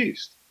savage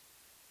beast.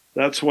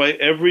 That's why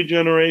every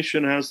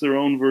generation has their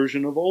own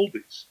version of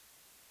oldies.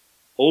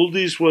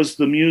 Oldies was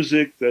the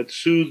music that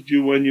soothed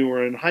you when you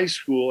were in high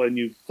school and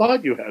you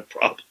thought you had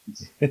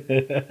problems.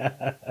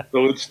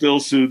 So it still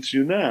soothes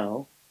you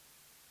now.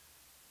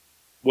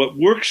 What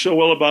works so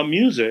well about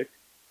music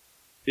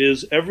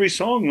is every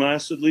song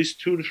lasts at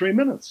least 2 to 3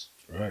 minutes.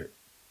 Right.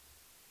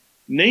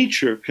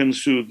 Nature can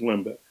soothe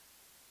limbic.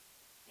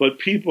 But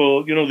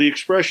people, the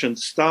expression,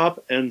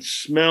 stop and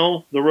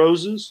smell the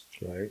roses.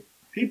 Right.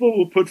 People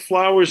will put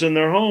flowers in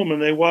their home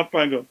and they walk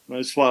by and go,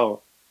 nice flower.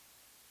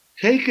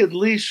 Take at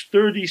least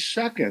 30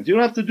 seconds. You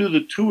don't have to do the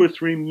 2 or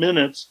 3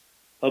 minutes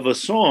of a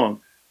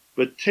song,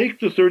 but take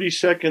the 30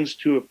 seconds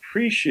to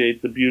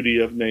appreciate the beauty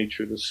of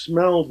nature, to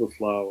smell the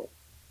flower.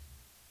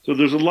 So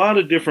there's a lot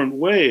of different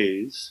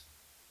ways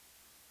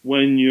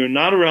when you're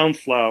not around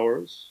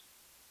flowers.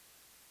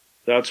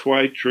 That's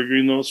why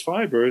triggering those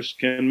fibers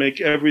can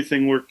make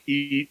everything work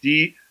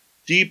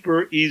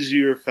deeper,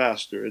 easier,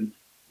 faster. And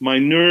my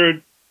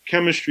nerd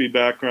chemistry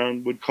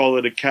background would call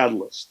it a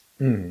catalyst.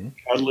 Mm-hmm.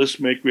 Catalysts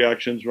make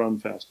reactions run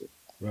faster.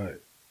 Right.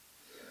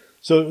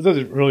 So it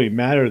doesn't really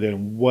matter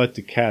then what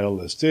the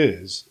catalyst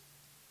is.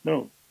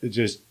 No. It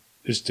just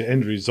is the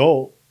end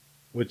result,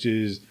 which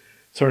is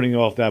turning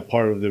off that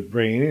part of the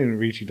brain and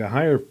reaching the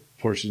higher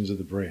portions of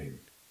the brain.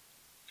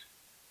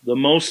 The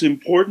most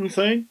important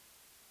thing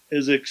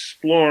is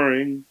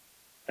exploring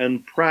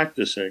and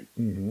practicing.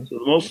 Mm-hmm. So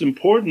the most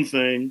important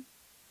thing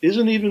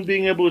isn't even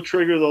being able to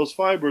trigger those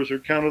fibers or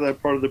counter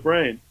that part of the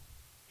brain.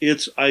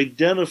 It's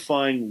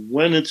identifying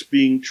when it's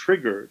being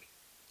triggered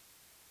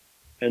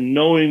and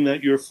knowing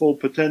that your full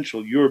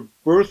potential, your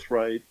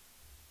birthright,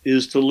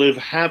 is to live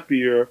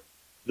happier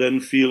than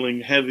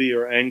feeling heavy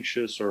or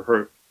anxious or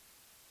hurt.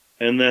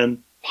 And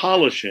then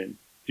polishing.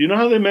 Do you know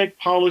how they make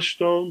polished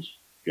stones,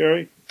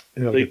 Gary?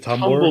 They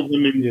tumble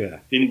them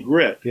in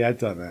grit. Yeah, I've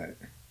done that.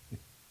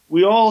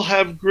 We all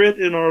have grit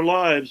in our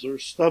lives or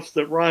stuff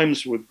that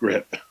rhymes with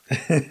grit.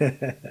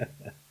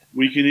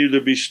 We can either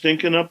be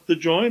stinking up the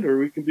joint or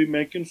we can be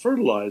making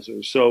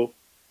fertilizer. So,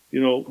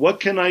 what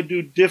can I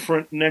do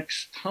different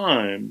next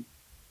time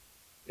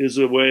is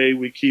a way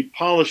we keep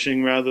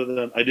polishing rather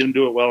than I didn't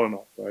do it well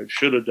enough. I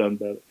should have done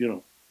better,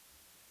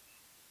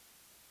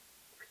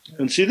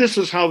 And see, this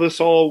is how this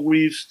all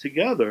weaves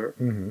together.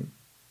 Mm-hmm.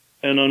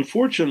 And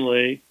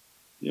unfortunately,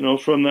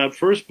 from that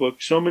first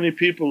book, so many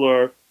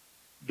people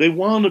they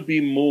want to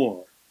be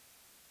more.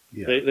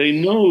 Yeah. They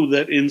know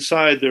that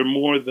inside they're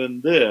more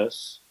than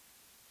this.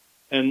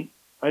 And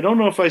I don't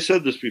know if I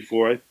said this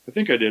before. I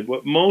think I did.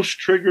 What most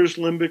triggers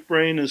limbic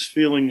brain is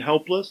feeling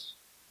helpless.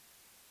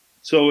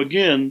 So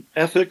again,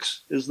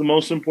 ethics is the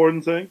most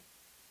important thing.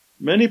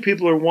 Many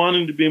people are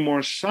wanting to be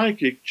more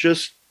psychic,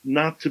 just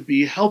not to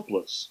be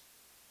helpless.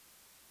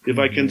 If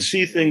I can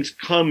see things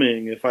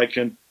coming, if I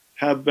can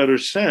have better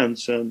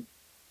sense, and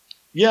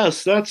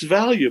yes, that's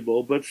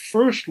valuable, but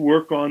first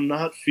work on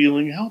not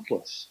feeling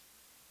helpless.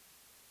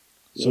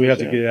 So we have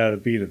to get out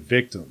of being a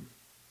victim.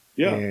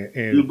 Yeah,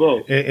 and do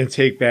both. And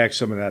take back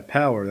some of that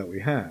power that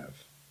we have.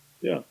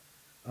 Yeah.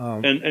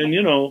 And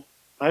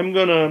I'm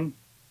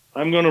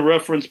gonna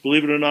reference,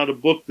 believe it or not, a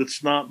book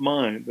that's not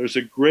mine. There's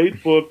a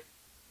great book,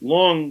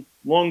 long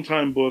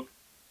time book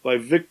by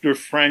Viktor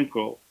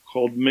Frankl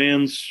called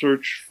Man's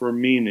Search for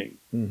Meaning.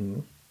 Mm-hmm.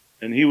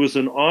 And he was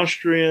an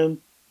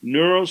Austrian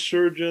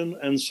neurosurgeon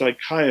and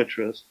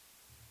psychiatrist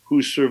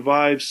who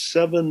survived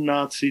 7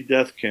 Nazi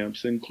death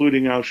camps,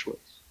 including Auschwitz.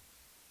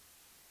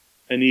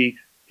 And he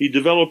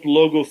developed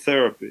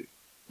logotherapy,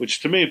 which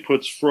to me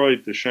puts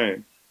Freud to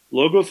shame.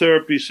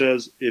 Logotherapy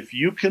says if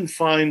you can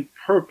find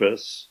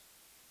purpose,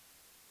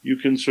 you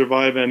can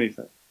survive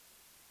anything.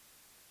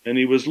 And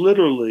he was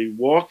literally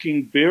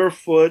walking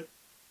barefoot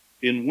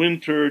in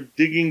winter,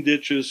 digging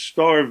ditches,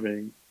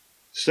 starving,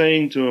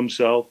 saying to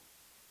himself,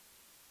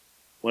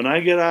 when I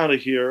get out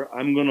of here,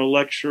 I'm going to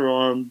lecture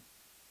on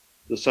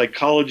the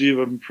psychology of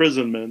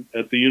imprisonment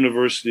at the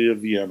University of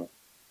Vienna.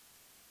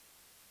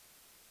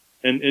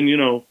 And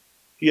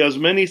he has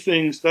many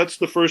things. That's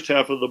the first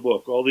half of the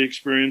book, all the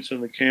experience in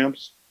the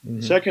camps.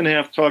 Mm-hmm. Second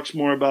half talks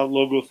more about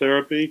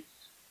logotherapy.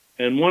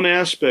 And one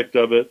aspect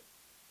of it,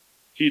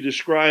 he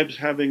describes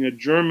having a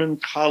German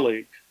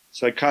colleague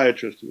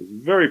psychiatrist who was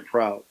very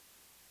proud,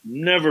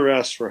 never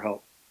asked for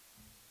help.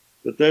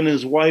 But then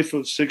his wife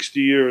of 60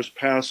 years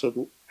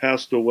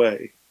passed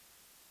away,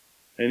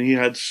 and he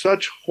had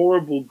such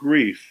horrible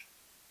grief.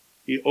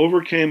 He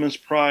overcame his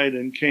pride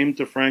and came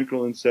to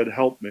Frankl and said,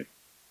 "Help me.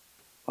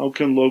 How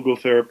can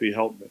logotherapy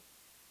help me?"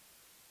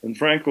 And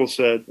Frankl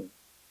said,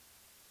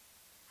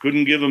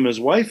 couldn't give him his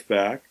wife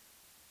back,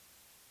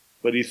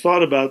 but he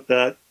thought about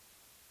that.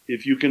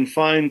 If you can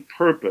find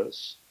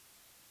purpose,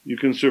 you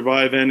can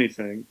survive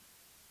anything.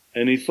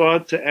 And he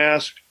thought to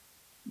ask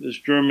this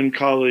German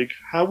colleague,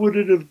 how would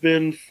it have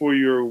been for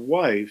your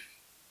wife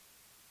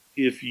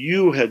if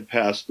you had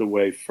passed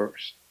away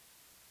first?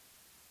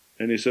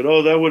 And he said,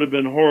 oh, that would have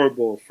been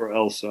horrible for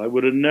Elsa. I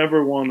would have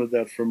never wanted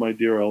that for my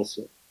dear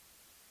Elsa.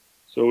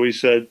 So he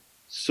said,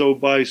 so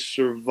by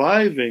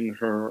surviving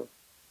her,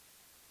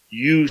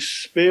 you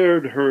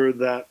spared her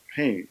that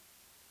pain.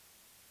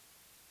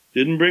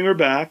 Didn't bring her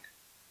back,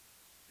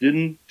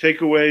 didn't take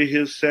away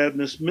his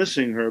sadness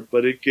missing her,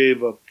 but it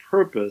gave a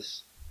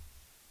purpose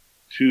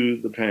to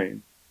the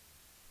pain.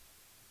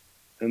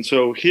 And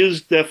so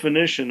his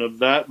definition of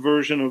that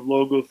version of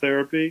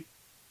logotherapy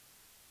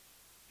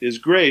is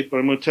great, but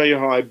I'm going to tell you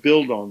how I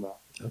build on that.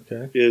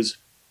 Okay. Is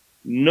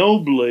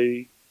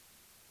nobly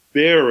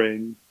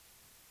bearing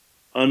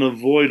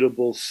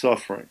unavoidable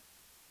suffering,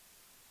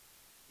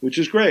 which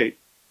is great.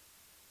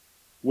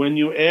 When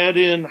you add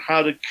in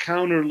how to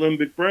counter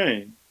limbic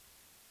brain,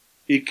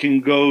 it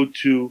can go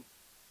to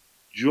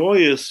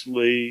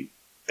joyously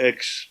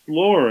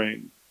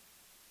exploring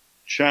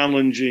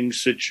challenging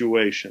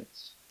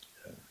situations.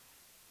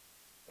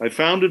 I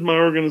founded my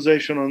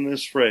organization on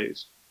this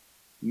phrase: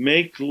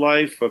 make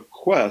life a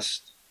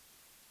quest,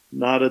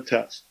 not a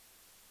test.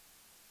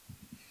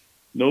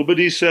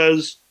 Nobody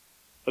says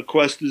a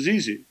quest is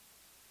easy.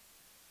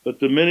 But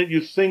the minute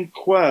you think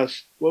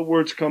quest, what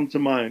words come to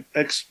mind?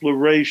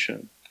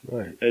 Exploration,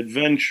 Right.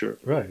 adventure,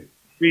 Right.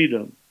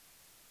 freedom.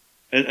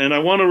 And I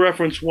want to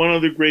reference one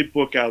other great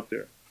book out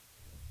there.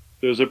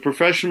 There's a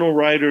professional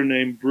writer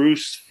named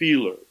Bruce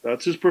Feiler.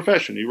 That's his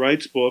profession. He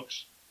writes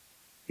books.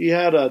 He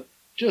had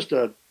just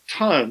a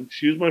ton,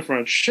 excuse my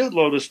French,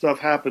 shitload of stuff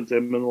happened to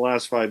him in the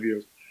last 5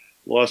 years.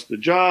 Lost a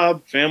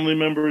job, family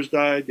members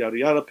died, yada,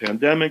 yada,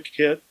 pandemic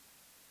hit.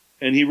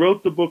 And he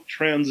wrote the book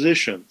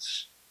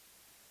Transitions.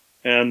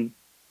 And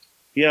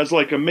he has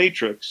like a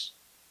matrix: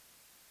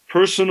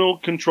 personal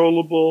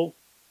controllable,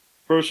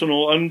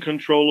 personal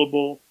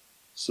uncontrollable,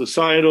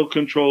 societal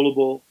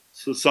controllable,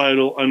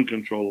 societal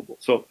uncontrollable.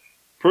 So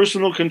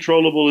personal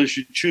controllable is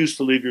you choose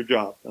to leave your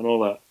job and all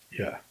that.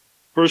 Yeah.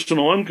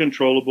 Personal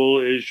uncontrollable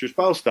is your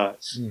spouse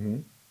dies,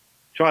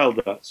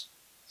 child dies.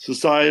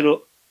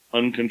 Societal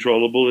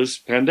uncontrollable is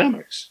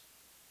pandemics.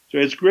 So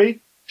it's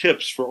great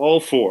tips for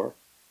all four.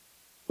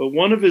 But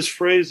one of his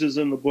phrases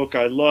in the book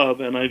I love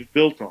and I've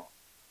built on.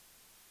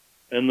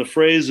 And the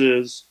phrase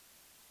is,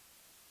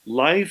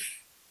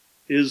 life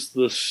is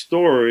the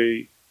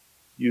story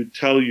you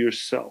tell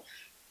yourself.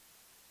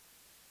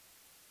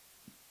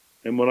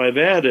 And what I've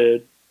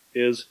added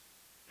is,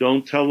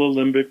 don't tell a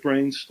limbic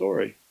brain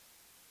story.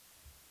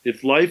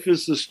 If life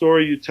is the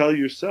story you tell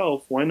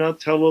yourself, why not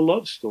tell a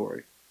love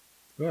story?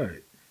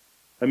 Right.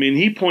 I mean,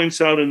 he points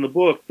out in the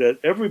book that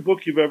every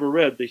book you've ever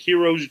read, the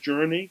hero's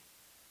journey,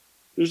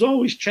 there's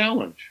always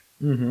challenge.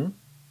 Mm-hmm.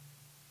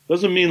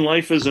 Doesn't mean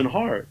life isn't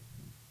hard.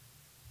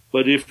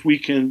 But if we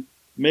can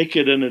make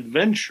it an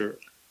adventure.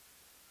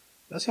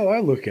 That's how I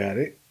look at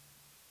it.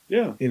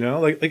 Yeah. You know,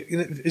 like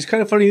it's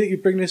kind of funny that you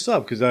bring this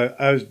up, because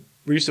I was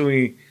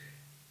recently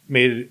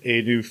made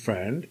a new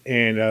friend,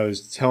 and I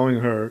was telling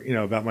her, you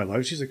know, about my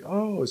life. She's like,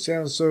 oh, it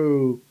sounds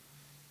so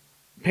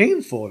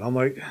painful. And I'm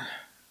like,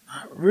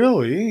 not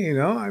really, you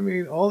know, I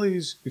mean, all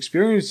these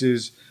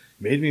experiences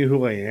made me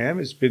who I am.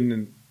 It's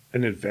been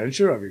an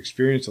adventure. I've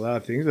experienced a lot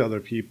of things that other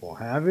people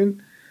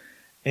haven't.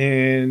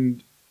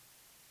 And,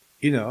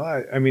 you know,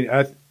 I mean,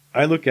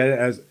 I look at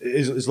it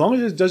as long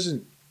as it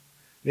doesn't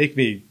make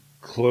me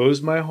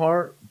close my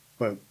heart,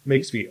 but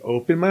makes me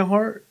open my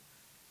heart,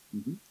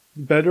 the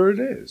better it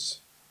is.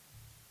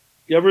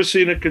 You ever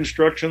seen a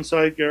construction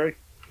site, Gary?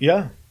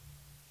 Yeah.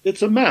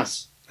 It's a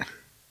mess.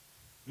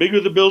 Bigger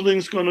the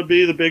building's going to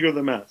be, the bigger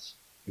the mess.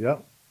 Yeah.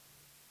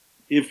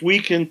 If we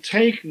can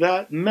take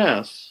that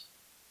mess,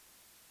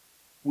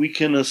 we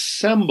can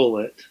assemble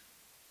it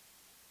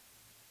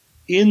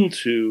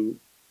into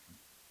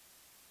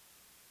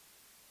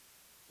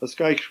a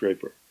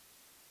skyscraper.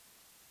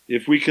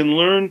 If we can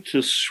learn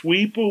to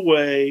sweep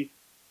away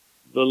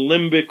the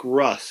limbic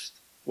rust.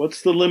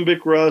 What's the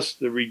limbic rust?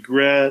 The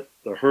regret,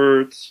 the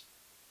hurts.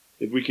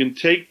 If we can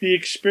take the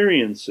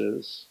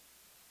experiences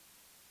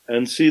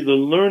and see the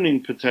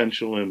learning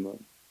potential in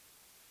them,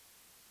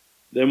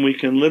 then we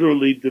can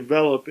literally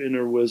develop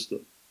inner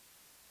wisdom.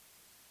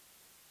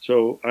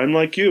 So I'm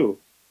like you.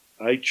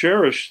 I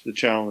cherish the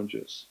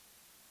challenges.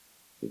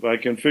 If I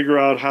can figure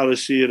out how to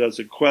see it as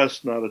a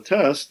quest, not a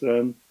test,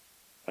 then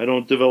I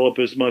don't develop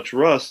as much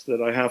rust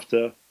that I have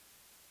to,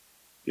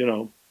 you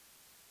know,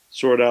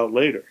 sort out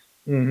later.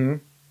 Mm-hmm.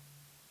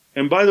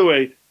 And by the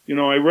way,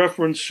 I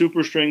reference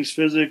superstrings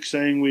physics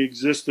saying we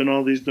exist in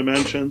all these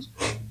dimensions.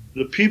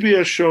 The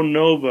PBS show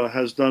Nova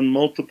has done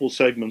multiple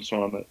segments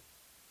on it.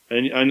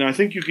 And I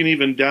think you can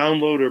even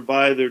download or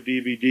buy their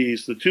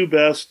DVDs. The two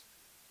best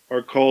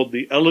are called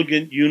The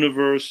Elegant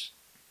Universe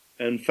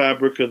and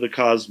Fabric of the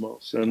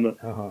Cosmos. And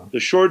the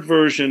short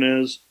version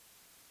is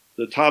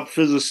the top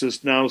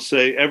physicists now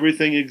say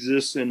everything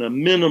exists in a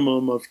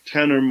minimum of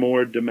 10 or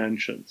more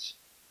dimensions.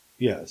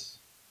 Yes.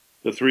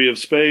 The three of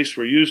space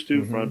we're used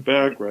to, front,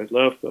 back, right,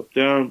 left, up,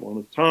 down, one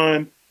at a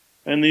time,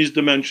 and these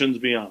dimensions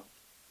beyond.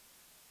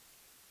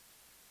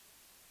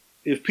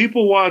 If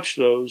people watch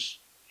those,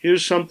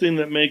 here's something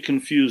that may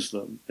confuse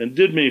them, and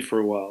did me for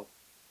a while.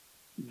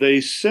 They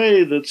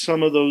say that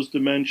some of those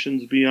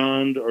dimensions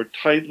beyond are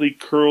tightly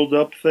curled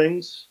up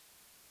things.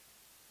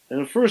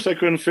 And at first I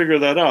couldn't figure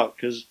that out,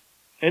 because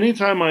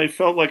anytime I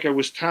felt like I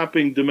was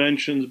tapping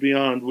dimensions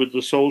beyond with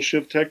the soul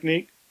shift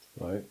technique,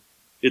 right,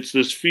 it's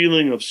this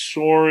feeling of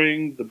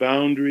soaring, the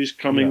boundaries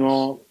coming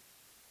off.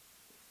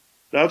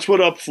 That's what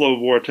upflow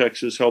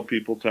vortexes help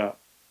people tap.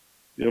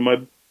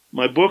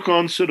 My book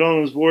on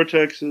Sedona's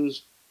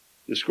vortexes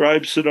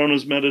describes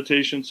Sedona's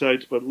meditation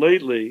sites, but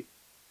lately,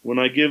 when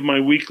I give my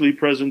weekly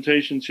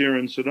presentations here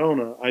in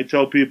Sedona, I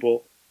tell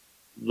people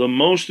the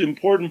most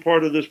important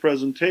part of this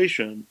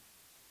presentation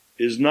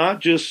is not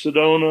just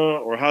Sedona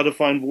or how to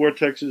find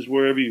vortexes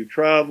wherever you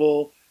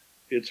travel.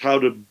 It's how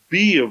to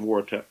be a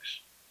vortex,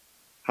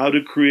 how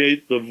to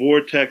create the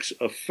vortex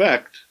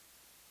effect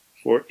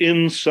for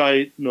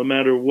insight no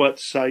matter what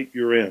site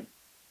you're in.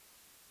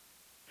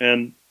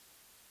 And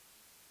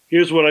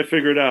here's what I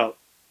figured out.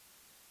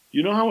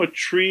 You know how a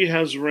tree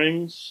has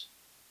rings?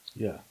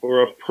 Yeah.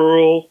 Or a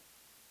pearl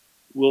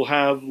will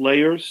have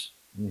layers?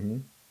 Mm-hmm.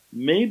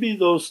 Maybe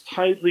those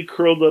tightly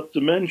curled up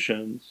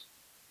dimensions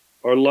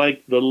are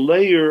like the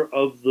layer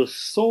of the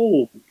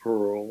soul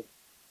pearl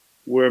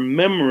where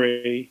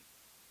memory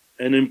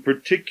and in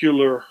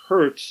particular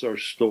hurts are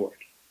stored.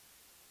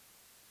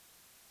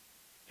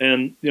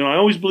 And, I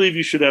always believe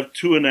you should have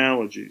two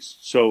analogies.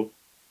 So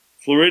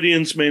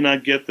Floridians may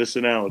not get this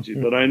analogy,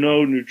 but I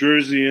know New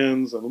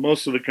Jerseyans and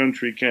most of the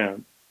country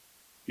can.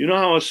 You know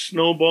how a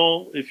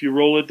snowball, if you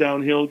roll it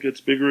downhill,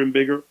 gets bigger and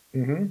bigger?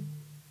 Mm-hmm.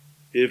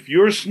 If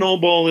your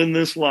snowball in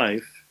this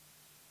life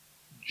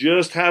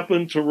just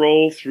happened to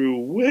roll through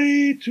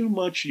way too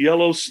much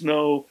yellow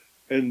snow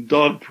and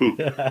dog poop,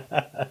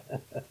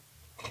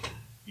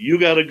 you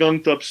got a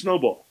gunked up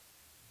snowball.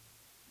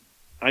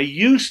 I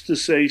used to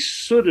say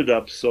sooted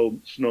up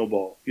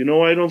snowball. You know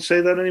why I don't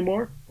say that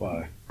anymore?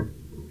 Why?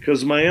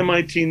 Because my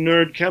MIT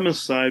nerd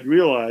chemist side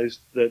realized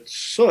that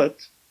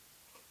soot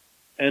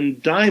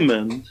and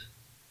diamond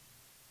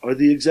are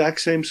the exact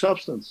same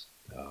substance.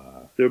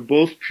 They're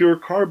both pure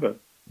carbon.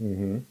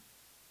 Mm-hmm.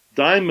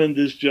 Diamond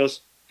is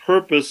just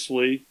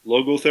purposely,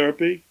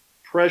 logotherapy,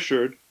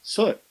 pressured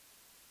soot.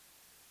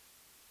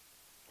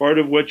 Part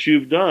of what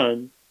you've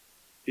done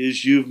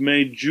is you've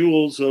made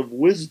jewels of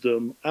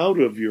wisdom out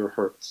of your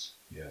hurts.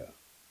 Yeah.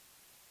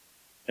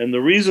 And the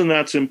reason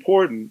that's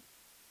important,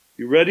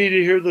 you ready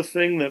to hear the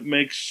thing that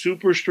makes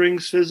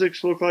superstrings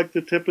physics look like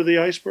the tip of the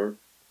iceberg?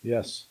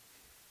 Yes.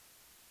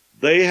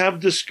 They have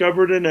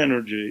discovered an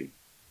energy,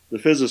 the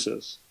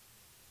physicists,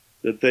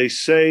 that they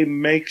say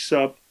makes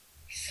up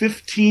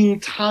 15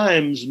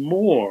 times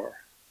more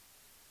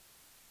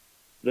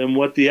than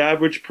what the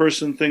average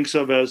person thinks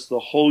of as the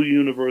whole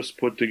universe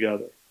put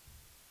together.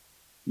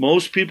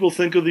 Most people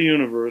think of the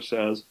universe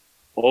as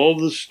all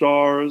the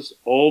stars,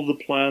 all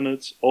the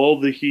planets, all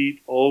the heat,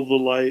 all the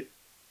light,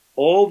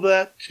 all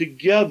that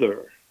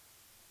together,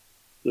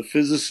 the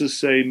physicists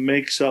say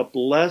makes up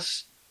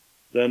less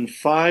than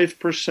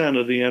 5%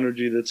 of the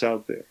energy that's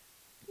out there.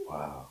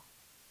 Wow.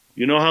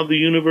 You know how the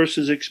universe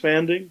is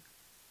expanding?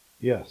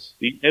 Yes.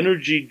 The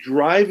energy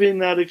driving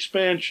that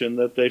expansion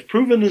that they've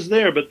proven is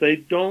there, but they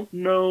don't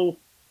know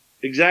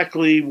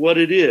exactly what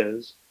it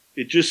is.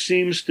 It just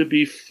seems to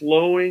be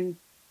flowing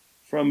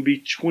from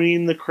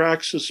between the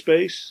cracks of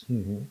space.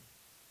 Mm-hmm.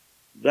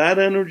 That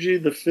energy,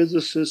 the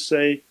physicists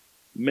say,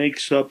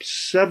 makes up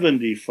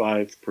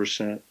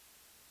 75%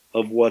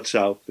 of what's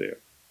out there.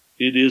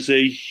 It is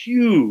a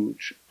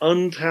huge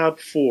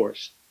untapped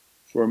force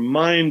for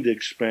mind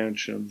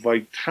expansion,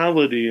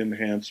 vitality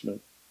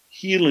enhancement,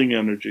 healing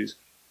energies,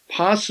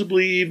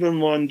 possibly even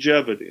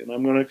longevity. And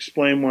I'm going to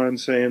explain why I'm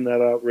saying that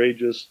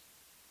outrageous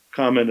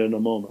comment in a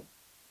moment.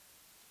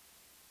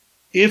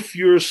 If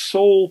your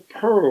soul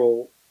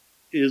pearl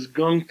is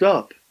gunked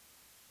up,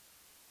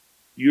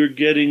 you're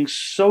getting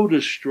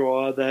soda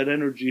straw, that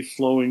energy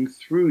flowing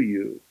through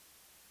you,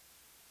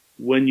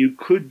 when you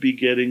could be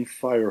getting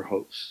fire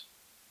hose.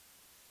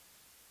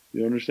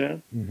 You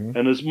understand? Mm-hmm.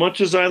 And as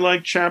much as I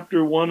like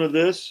chapter 1 of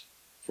this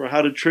for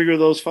how to trigger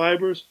those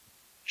fibers,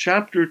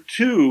 chapter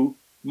 2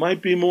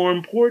 might be more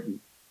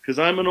important because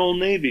I'm an old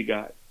Navy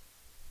guy.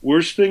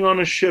 Worst thing on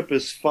a ship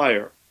is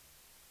fire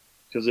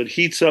because it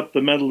heats up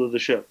the metal of the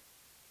ship.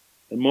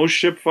 And most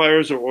ship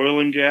fires are oil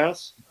and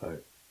gas. Right.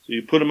 So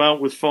you put them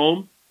out with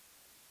foam.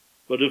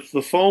 But if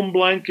the foam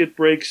blanket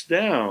breaks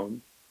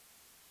down,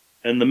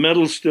 and the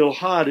metal's still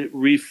hot, it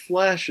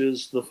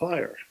reflashes the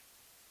fire.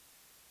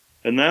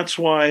 And that's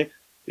why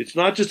it's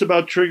not just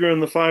about triggering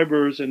the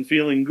fibers and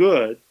feeling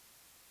good.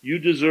 You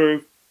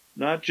deserve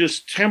not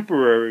just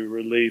temporary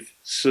relief,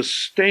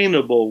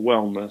 sustainable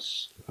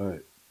wellness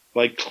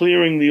by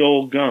clearing the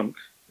old gunk.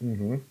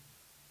 Mm-hmm.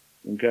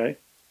 Okay?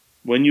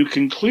 When you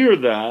can clear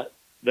that,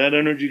 that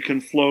energy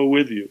can flow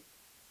with you.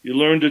 You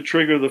learn to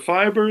trigger the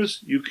fibers,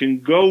 you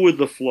can go with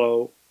the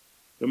flow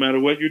no matter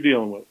what you're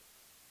dealing with.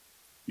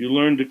 You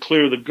learn to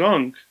clear the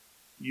gunk,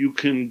 you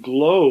can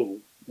glow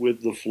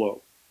with the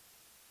flow.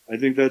 I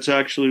think that's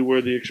actually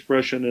where the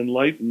expression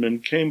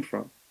enlightenment came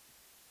from.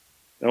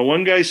 Now,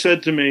 one guy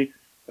said to me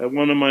at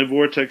one of my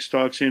Vortex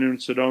talks here in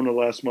Sedona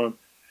last month,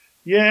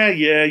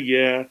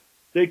 yeah,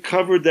 they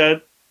covered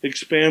that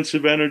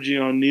expansive energy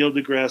on Neil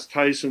deGrasse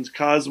Tyson's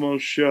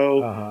Cosmos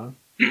show. Uh-huh.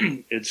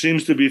 It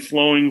seems to be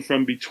flowing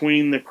from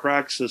between the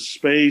cracks of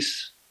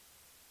space.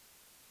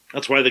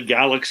 That's why the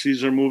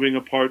galaxies are moving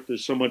apart.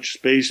 There's so much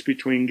space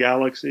between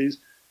galaxies.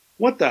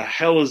 What the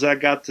hell has that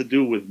got to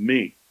do with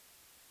me?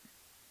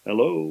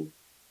 Hello?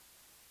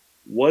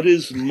 What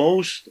is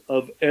most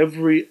of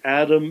every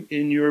atom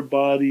in your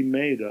body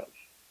made of?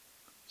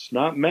 It's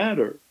not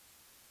matter.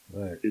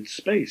 Right. It's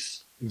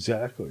space.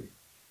 Exactly.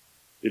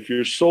 If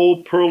your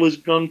soul pearl is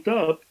gunked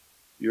up,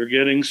 you're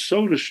getting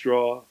soda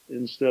straw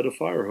instead of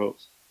fire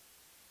hose.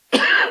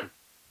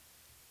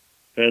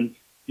 And,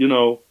 you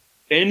know,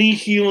 any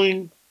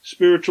healing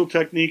spiritual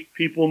technique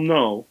people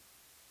know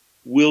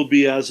will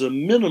be as a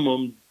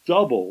minimum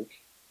doubled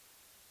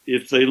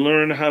if they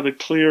learn how to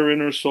clear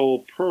inner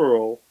soul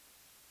pearl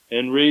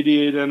and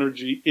radiate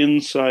energy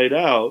inside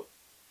out,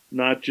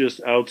 not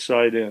just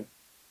outside in.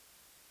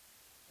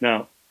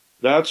 Now,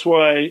 that's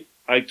why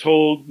I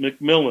told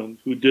Macmillan,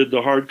 who did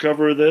the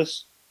hardcover of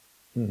this,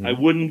 I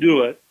wouldn't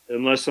do it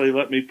unless they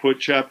let me put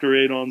Chapter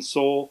 8 on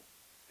soul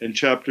and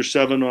Chapter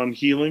 7 on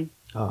healing.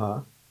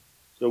 Uh-huh.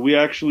 So we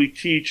actually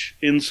teach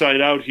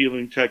inside-out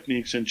healing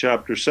techniques in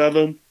Chapter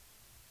 7.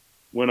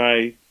 When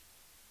I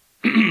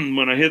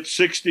hit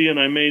 60 and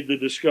I made the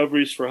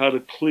discoveries for how to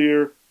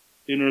clear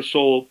inner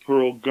soul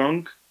pearl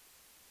gunk,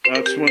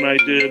 that's when I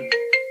did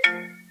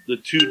the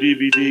 2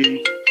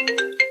 DVD.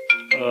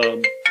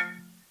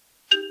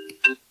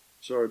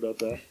 Sorry about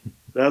that.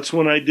 That's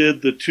when I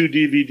did the 2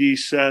 DVD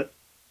set,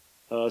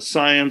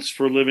 Science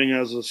for Living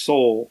as a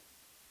Soul,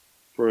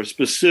 for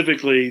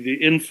specifically the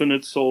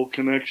infinite soul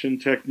connection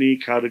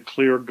technique, how to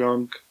clear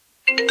gunk.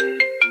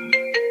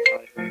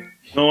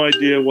 No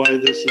idea why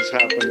this is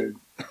happening.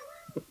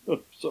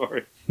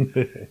 Sorry.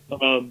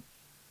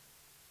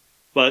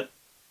 But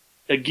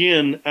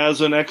again,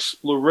 as an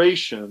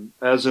exploration,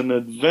 as an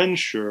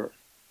adventure,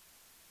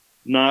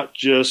 not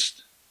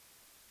just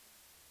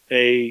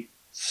a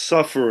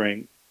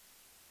suffering.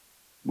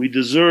 We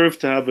deserve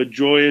to have a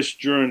joyous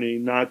journey,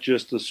 not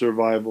just a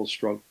survival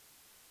struggle.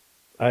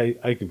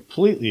 I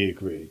completely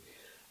agree.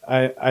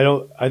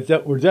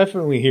 We're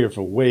definitely here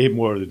for way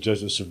more than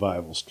just a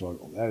survival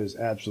struggle. That is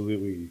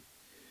absolutely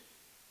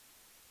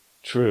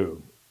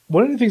true.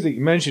 One of the things that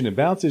you mentioned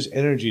about this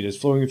energy that's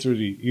flowing through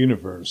the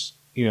universe,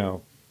 you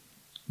know,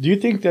 do you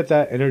think that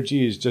that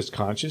energy is just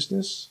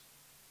consciousness?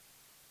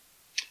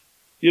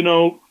 You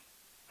know,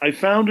 I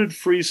founded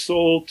Free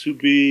Soul to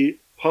be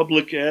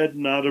public ed,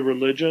 not a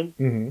religion.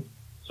 Mm-hmm.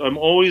 So I'm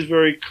always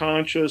very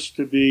conscious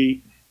to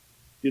be,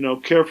 you know,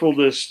 careful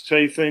to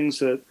say things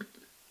that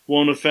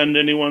won't offend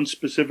anyone's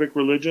specific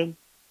religion.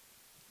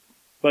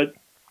 But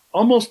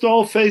almost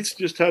all faiths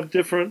just have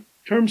different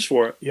terms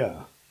for it.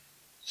 Yeah.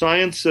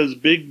 Science says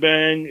Big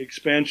Bang,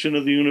 expansion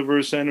of the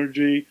universe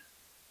energy,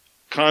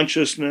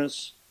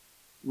 consciousness.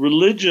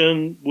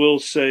 Religion will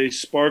say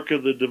spark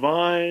of the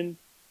divine,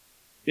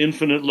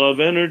 infinite love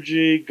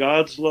energy,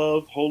 God's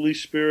love, Holy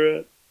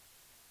Spirit.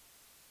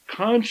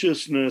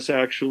 Consciousness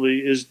actually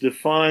is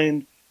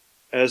defined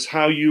as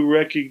how you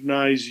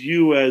recognize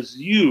you as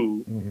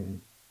you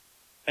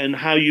and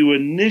how you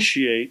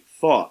initiate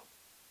thought.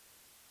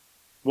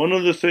 One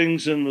of the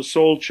things in the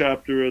Soul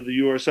chapter of the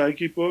You Are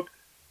Psychic book,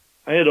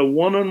 I had a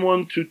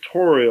one-on-one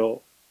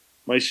tutorial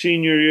my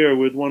senior year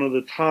with one of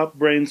the top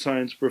brain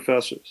science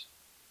professors.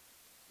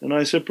 And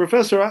I said,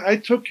 Professor, I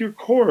took your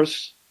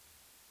course,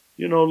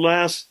 you know,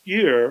 last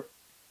year,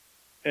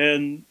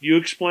 and you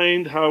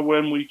explained how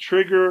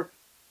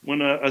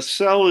when a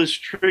cell is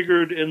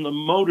triggered in the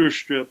motor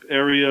strip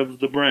area of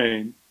the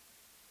brain,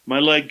 my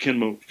leg can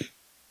move.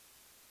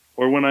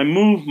 Or when I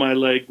move my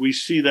leg, we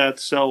see that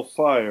cell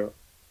fire.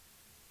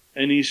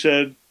 And he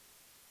said,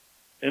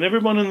 and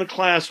everyone in the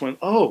class went,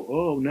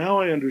 oh,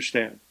 now I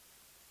understand.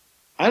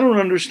 I don't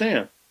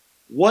understand.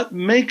 What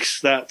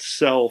makes that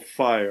cell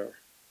fire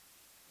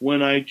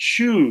when I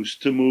choose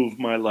to move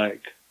my leg?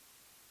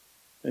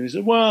 And he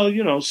said, well,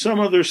 you know, some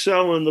other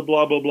cell in the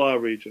blah, blah, blah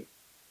region.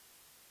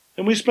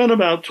 And we spent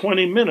about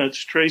 20 minutes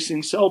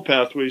tracing cell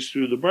pathways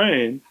through the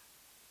brain.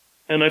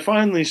 And I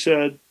finally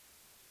said,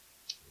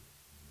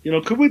 you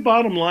know, could we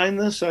bottom line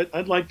this?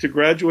 I'd like to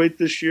graduate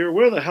this year.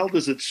 Where the hell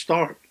does it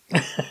start?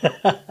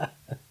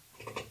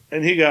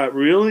 And he got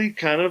really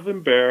kind of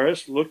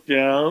embarrassed, looked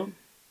down,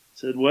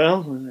 said,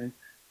 well,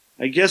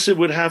 I guess it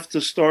would have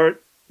to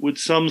start with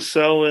some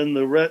cell in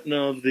the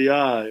retina of the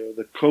eye or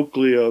the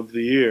cochlea of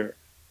the ear.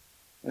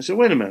 I said,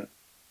 wait a minute.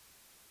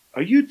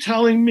 Are you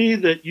telling me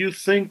that you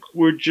think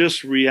we're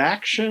just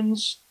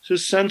reactions to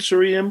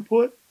sensory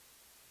input?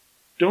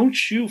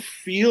 Don't you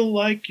feel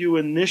like you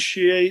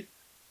initiate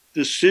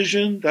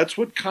decision? That's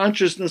what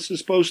consciousness is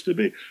supposed to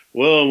be.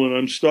 Well, when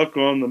I'm stuck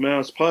on the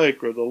Mass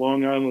Pike or the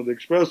Long Island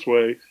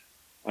Expressway,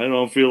 I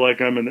don't feel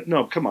like I'm in.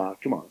 No, come on.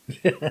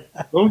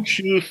 Don't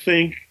you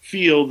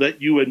feel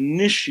that you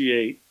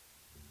initiate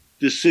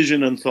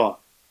decision and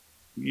thought?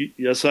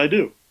 Yes, I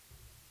do.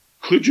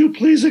 Could you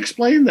please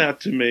explain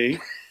that to me?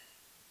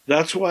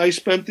 That's why I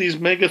spent these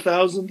mega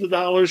thousands of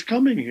dollars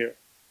coming here.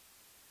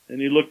 And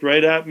he looked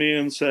right at me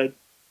and said,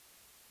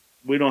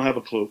 we don't have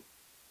a clue.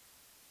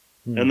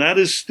 And that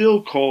is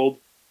still called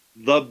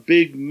the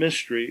big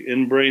mystery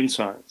in brain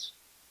science,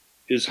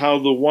 is how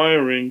the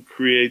wiring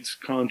creates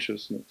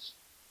consciousness.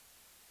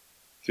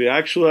 See,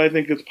 actually, I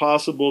think it's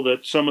possible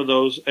that some of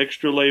those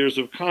extra layers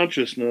of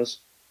consciousness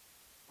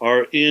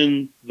are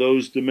in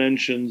those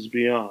dimensions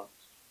beyond.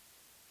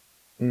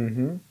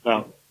 Mm-hmm.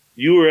 Now,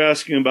 you were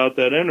asking about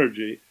that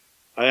energy.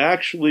 I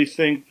actually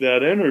think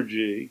that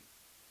energy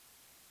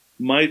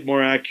might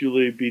more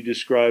accurately be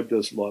described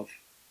as love.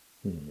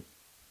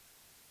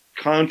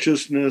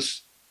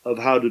 Consciousness of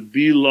how to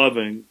be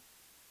loving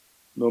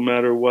no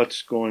matter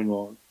what's going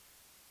on.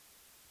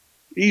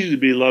 Easy to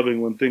be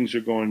loving when things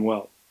are going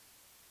well.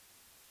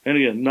 And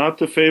again, not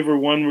to favor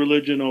one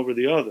religion over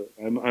the other.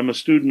 I'm a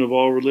student of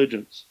all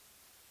religions.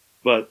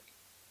 But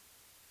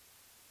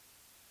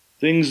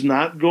things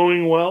not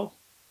going well,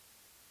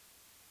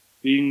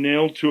 being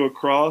nailed to a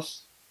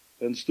cross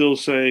and still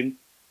saying,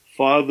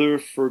 Father,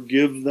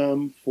 forgive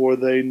them, for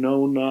they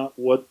know not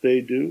what they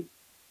do.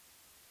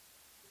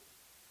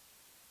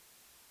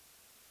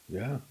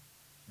 Yeah.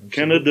 Absolutely.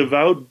 Can a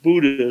devout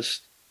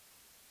Buddhist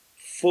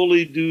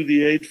fully do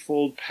the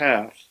Eightfold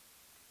Path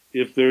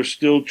if they're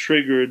still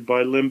triggered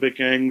by limbic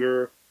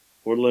anger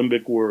or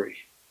limbic worry?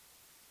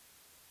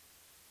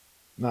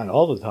 Not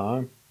all the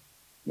time.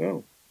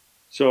 No.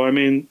 So, I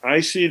mean, I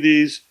see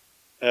these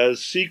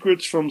as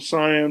secrets from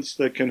science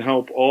that can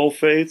help all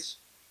faiths.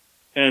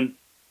 And,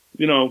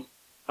 you know,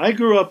 I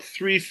grew up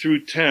 3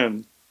 through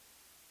 10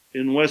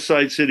 in West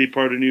Side City,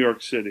 part of New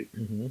York City.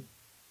 Mm-hmm.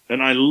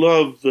 And I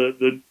love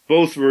the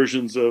both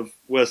versions of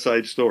West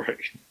Side Story.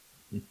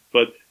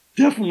 But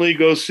definitely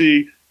go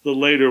see the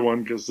later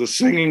one because the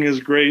singing is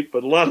great,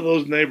 but a lot of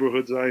those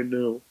neighborhoods I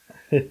knew.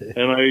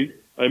 And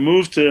I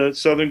moved to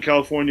Southern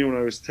California when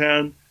I was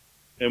 10,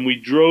 and we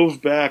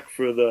drove back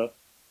for the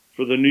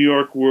New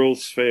York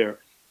World's Fair.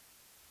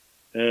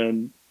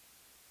 And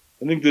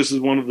I think this is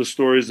one of the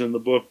stories in the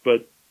book,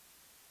 but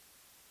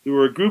there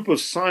were a group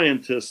of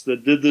scientists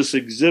that did this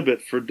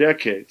exhibit for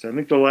decades. I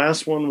think the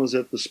last one was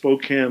at the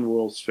Spokane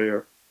World's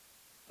Fair,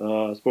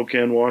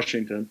 Spokane,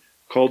 Washington,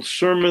 called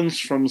Sermons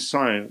from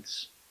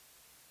Science.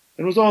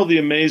 And it was all the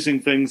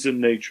amazing things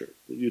in nature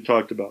that you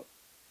talked about.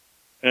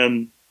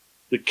 And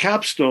the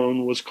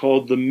capstone was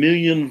called the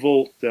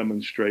 1,000,000-volt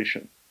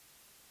demonstration.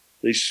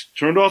 They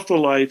turned off the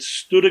lights,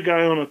 stood a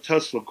guy on a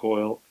Tesla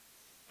coil,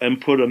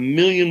 and put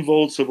 1,000,000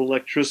 volts of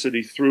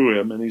electricity through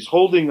him, and he's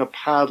holding a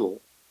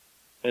paddle,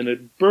 and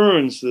it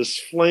burns this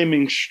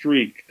flaming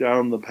streak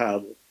down the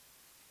paddle.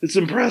 It's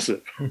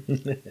impressive.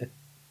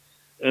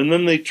 And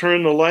then they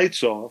turn the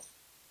lights off,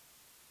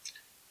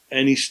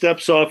 and he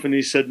steps off and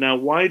he said, now,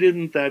 why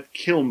didn't that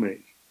kill me?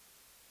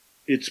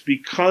 It's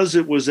because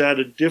it was at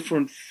a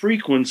different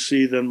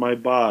frequency than my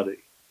body.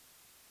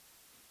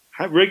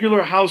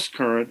 Regular house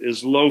current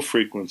is low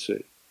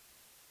frequency,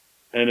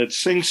 and it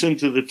sinks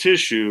into the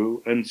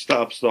tissue and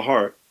stops the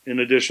heart, in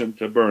addition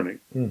to burning.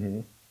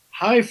 Mm-hmm.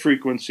 High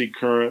frequency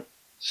current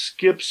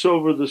skips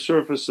over the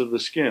surface of the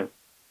skin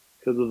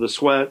because of the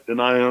sweat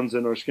and ions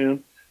in our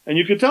skin. And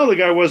you could tell the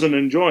guy wasn't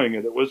enjoying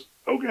it. It was,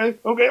 okay,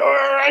 all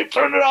right,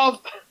 turn it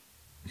off.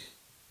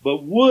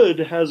 But wood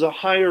has a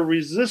higher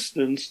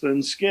resistance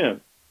than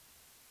skin.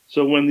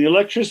 So when the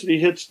electricity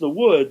hits the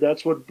wood,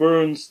 that's what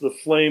burns the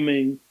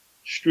flaming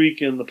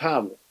streak in the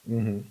paddle.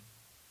 Mm-hmm.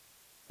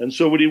 And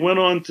so what he went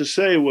on to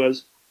say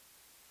was,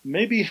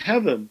 maybe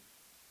heaven,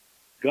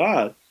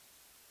 God,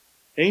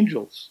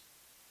 angels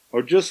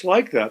are just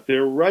like that.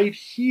 They're right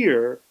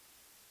here,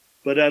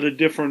 but at a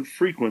different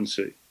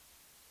frequency.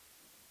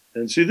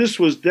 And see, this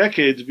was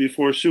decades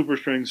before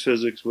superstring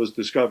physics was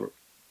discovered.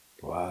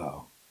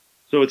 Wow.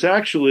 So it's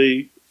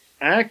actually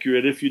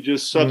accurate if you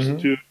just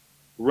substitute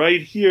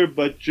right here,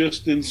 but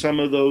just in some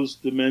of those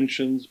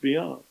dimensions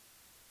beyond.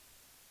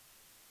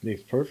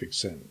 Makes perfect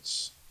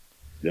sense.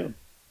 Yeah.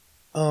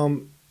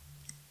 When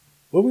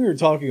we were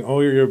talking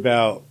earlier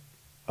about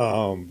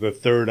the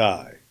third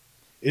eye,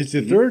 is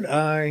the third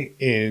eye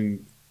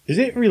is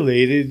it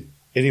related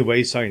any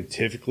way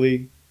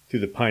scientifically to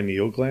the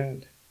pineal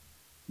gland?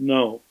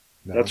 No.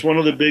 That's one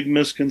of the big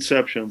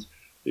misconceptions.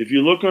 If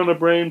you look on a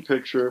brain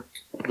picture,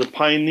 the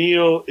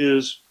pineal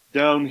is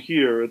down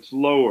here, it's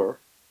lower.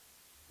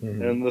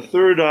 Mm-hmm. And the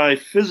third eye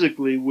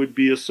physically would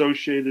be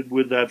associated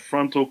with that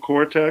frontal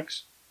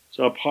cortex. It's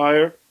up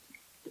higher.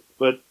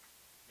 But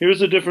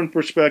here's a different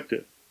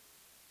perspective.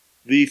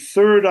 The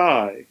third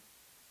eye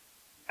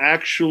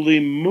actually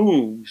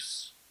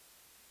moves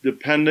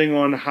depending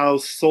on how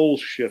soul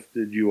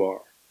shifted you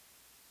are.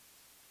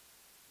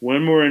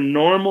 When we're in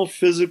normal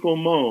physical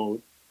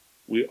mode,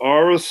 we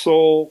are a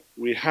soul,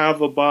 we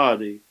have a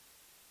body.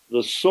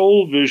 The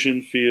soul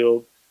vision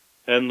field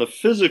and the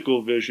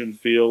physical vision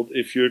field,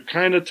 if you're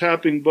kind of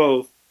tapping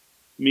both,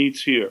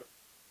 meets here.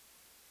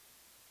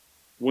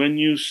 When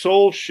you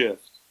soul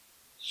shift,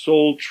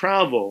 soul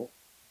travel,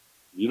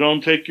 you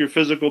don't take your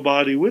physical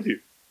body with you.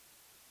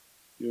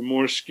 You're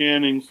more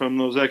scanning from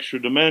those extra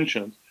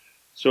dimensions.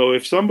 So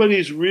if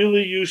somebody's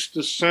really used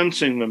to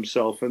sensing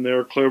themselves and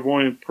they're a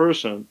clairvoyant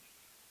person,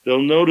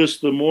 they'll notice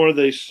the more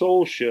they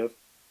soul shift,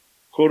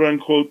 quote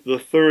unquote, the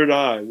third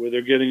eye, where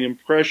they're getting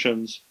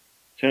impressions,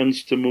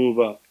 tends to move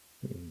up.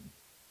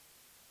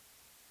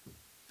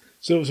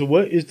 So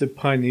what is the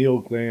pineal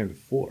gland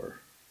for?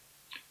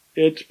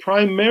 It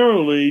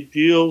primarily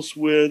deals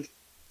with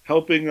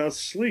helping us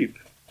sleep.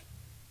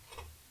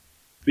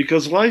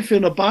 Because life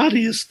in a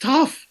body is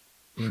tough.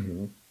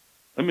 Mm-hmm.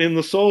 I mean,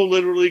 the soul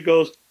literally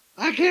goes,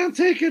 I can't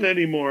take it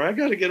anymore. I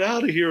got to get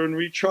out of here and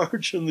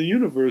recharge in the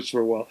universe for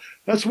a while.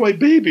 That's why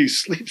babies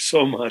sleep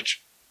so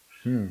much.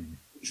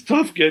 It's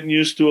tough getting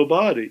used to a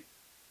body.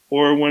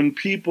 Or when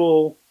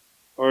people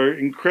are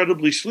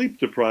incredibly sleep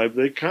deprived,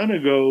 they kind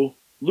of go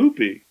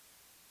loopy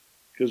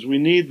because we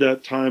need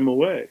that time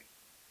away.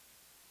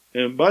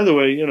 And by the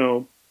way, you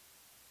know,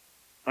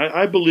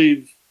 I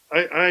believe,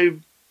 I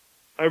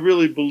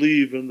really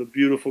believe in the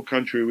beautiful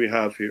country we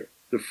have here,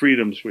 the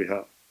freedoms we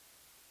have.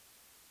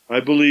 I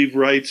believe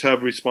rights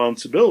have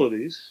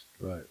responsibilities.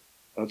 Right.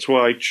 That's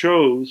why I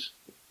chose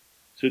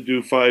to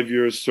do 5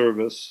 years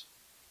service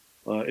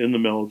in the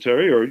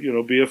military, or, you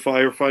know, be a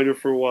firefighter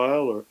for a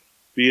while, or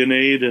be an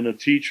aide and a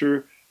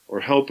teacher,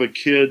 or help a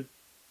kid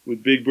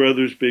with big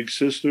brothers, big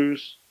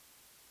sisters.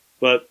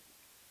 But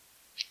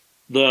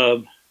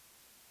the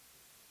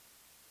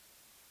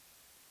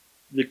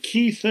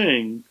key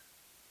thing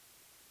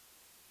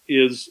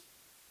is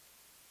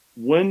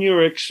when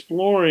you're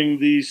exploring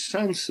these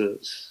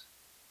senses,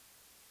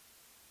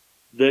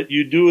 that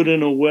you do it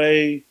in a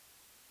way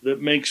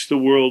that makes the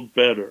world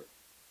better.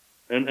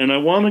 And I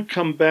want to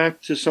come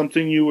back to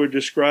something you were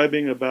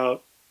describing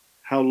about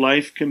how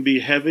life can be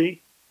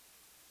heavy.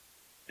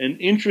 An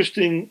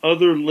interesting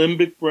other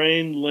limbic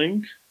brain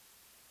link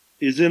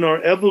is in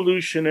our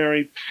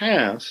evolutionary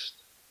past.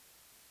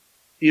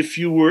 If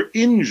you were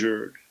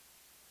injured,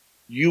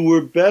 you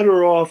were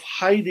better off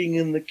hiding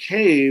in the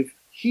cave,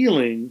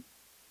 healing,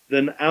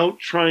 than out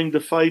trying to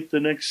fight the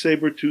next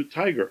saber-toothed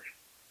tiger.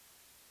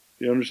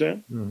 You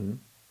understand? Mm-hmm.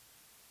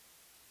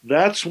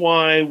 That's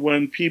why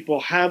when people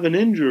have an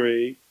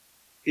injury,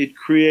 it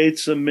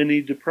creates a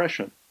mini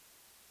depression.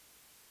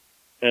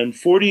 And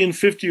 40 and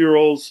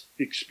 50-year-olds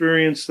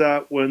experience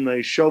that when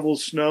they shovel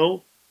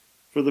snow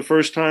for the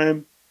first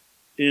time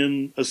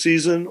in a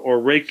season or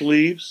rake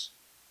leaves.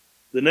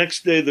 The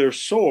next day they're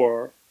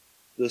sore.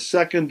 The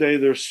second day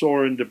they're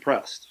sore and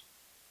depressed.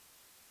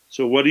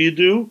 So what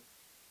do?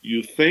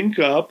 You think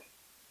up.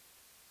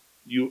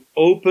 You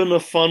open a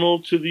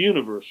funnel to the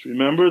universe.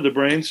 Remember, the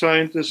brain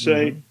scientists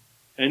say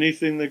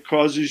anything that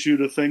causes you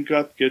to think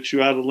up gets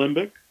you out of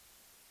limbic.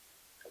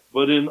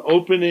 But in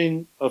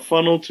opening a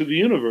funnel to the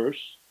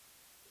universe,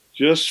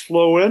 just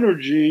flow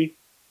energy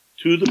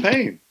to the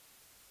pain.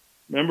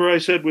 Remember I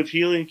said with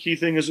healing, key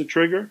thing is a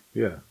trigger?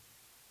 Yeah.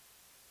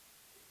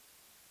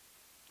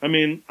 I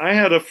mean, I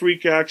had a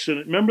freak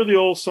accident. Remember the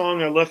old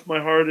song, I Left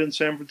My Heart in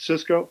San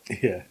Francisco?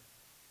 Yeah.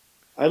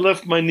 I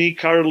left my knee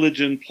cartilage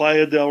in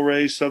Playa del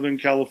Rey, Southern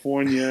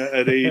California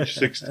at age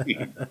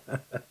 16.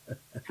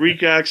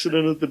 Freak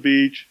accident at the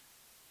beach.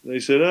 They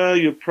said,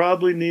 you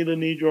probably need a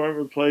knee joint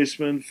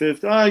replacement.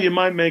 You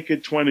might make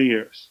it 20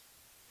 years.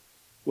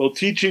 Well,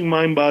 teaching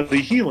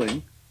mind-body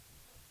healing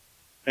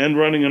and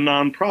running a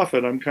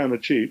nonprofit, I'm kind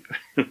of cheap.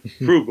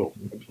 Frugal,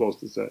 I'm supposed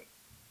to say.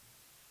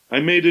 I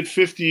made it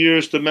 50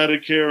 years to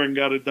Medicare and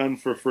got it done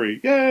for free.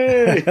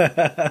 Yay!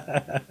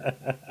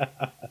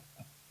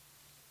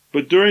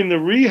 But during the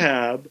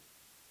rehab,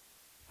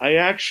 I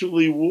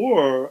actually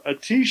wore a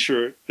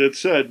T-shirt that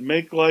said,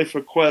 make life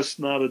a quest,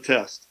 not a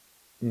test.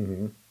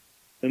 Mm-hmm.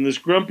 And this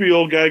grumpy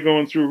old guy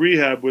going through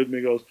rehab with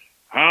me goes,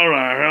 how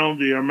the hell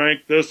do you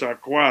make this a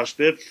quest?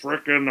 It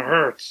frickin'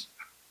 hurts.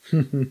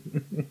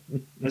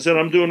 I said,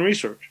 I'm doing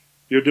research.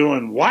 You're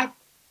doing what?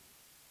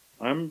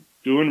 I'm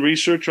doing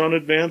research on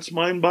advanced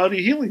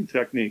mind-body healing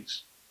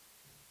techniques.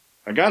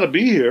 I got to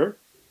be here.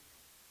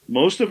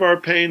 Most of our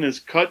pain is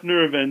cut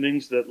nerve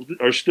endings that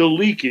are still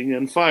leaking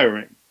and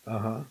firing.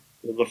 Uh-huh.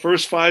 Well, the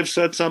first 5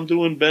 sets I'm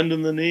doing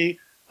bending the knee,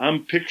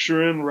 I'm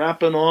picturing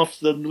wrapping off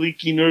the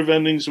leaky nerve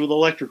endings with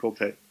electrical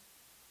tape.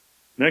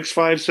 Next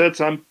 5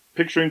 sets, I'm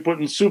picturing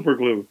putting super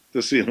glue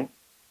to seal them.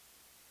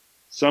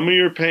 Some of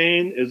your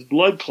pain is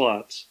blood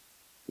clots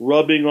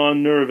rubbing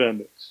on nerve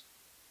endings.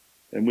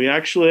 And we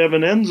actually have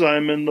an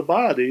enzyme in the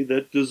body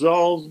that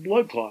dissolves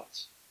blood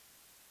clots.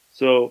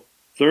 So,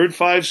 third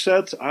 5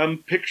 sets, I'm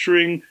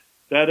picturing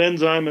that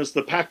enzyme is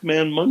the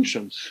Pac-Man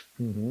munchins.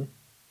 Mm-hmm.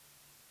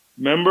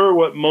 Remember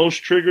what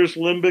most triggers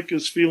limbic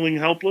is feeling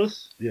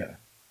helpless? Yeah.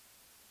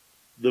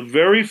 The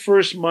very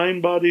first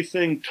mind-body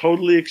thing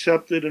totally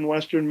accepted in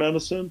Western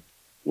medicine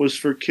was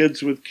for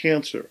kids with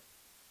cancer.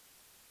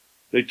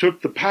 They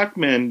took the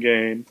Pac-Man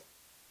game,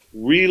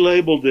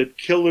 relabeled it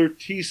killer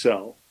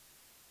T-cell,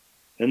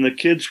 and the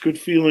kids could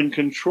feel in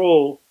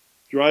control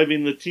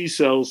driving the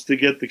T-cells to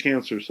get the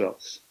cancer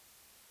cells.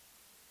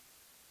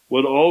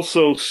 What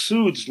also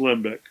soothes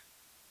limbic,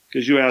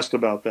 because you asked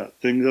about that,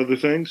 other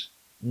things,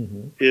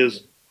 Mm-hmm.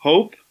 is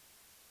hope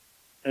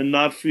and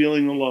not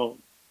feeling alone.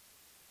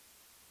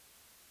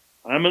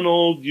 I'm an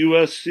old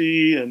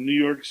USC and New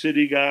York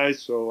City guy,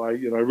 so I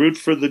root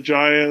for the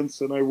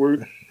Giants, and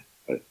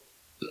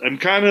I'm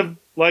kind of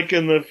like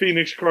in the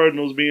Phoenix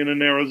Cardinals being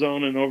in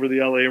Arizona and over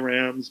the LA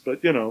Rams,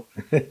 but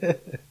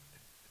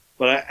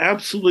but I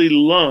absolutely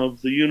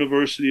love the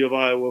University of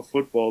Iowa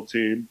football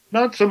team.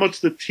 Not so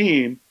much the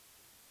team,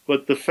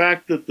 but the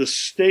fact that the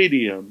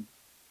stadium,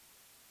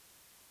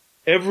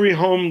 every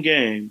home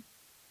game,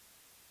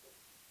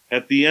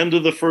 at the end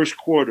of the first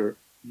quarter,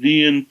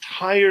 the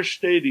entire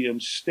stadium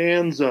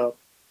stands up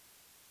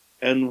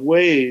and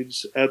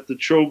waves at the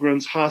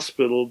Children's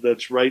Hospital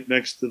that's right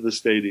next to the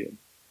stadium.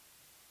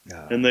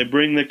 And they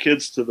bring the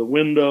kids to the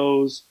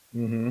windows,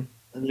 Mm-hmm.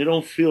 and they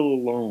don't feel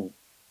alone.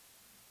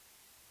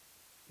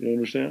 You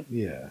understand?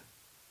 Yeah.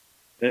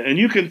 And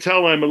you can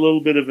tell I'm a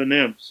little bit of an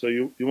imp. So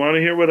you want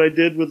to hear what I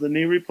did with the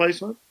knee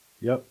replacement?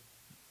 Yep.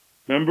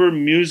 Remember,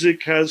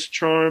 music has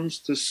charms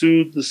to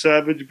soothe the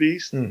savage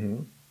beast?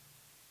 Mm-hmm.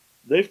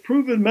 They've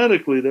proven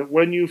medically that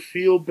when you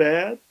feel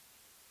bad,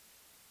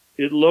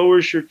 it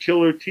lowers your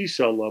killer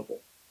T-cell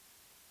level.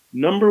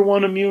 Number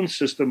one immune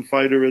system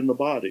fighter in the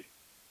body.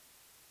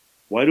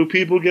 Why do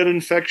people get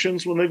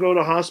infections when they go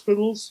to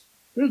hospitals?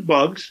 There's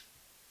bugs.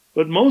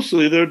 But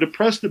mostly they're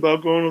depressed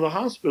about going to the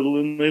hospital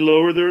and they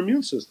lower their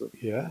immune system.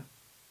 Yeah.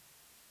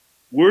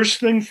 Worst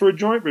thing for a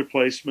joint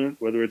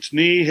replacement, whether it's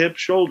knee, hip,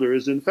 shoulder,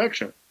 is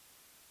infection.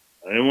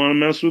 I didn't want to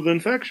mess with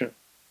infection.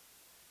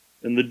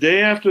 And the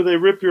day after they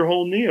rip your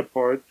whole knee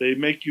apart, they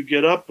make you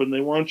get up and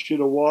they want you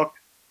to walk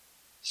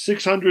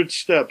 600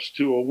 steps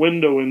to a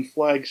window in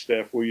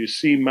Flagstaff where you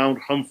see Mount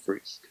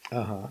Humphreys.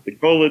 Uh-huh. They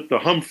call it the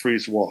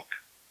Humphreys Walk.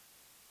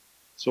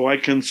 So I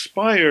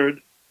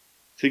conspired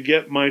to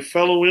get my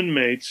fellow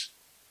inmates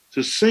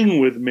to sing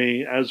with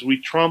me as we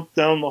tromped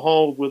down the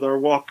hall with our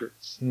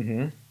walkers.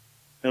 Mm-hmm.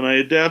 And I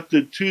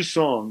adapted two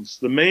songs.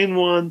 The main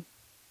one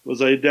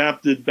was I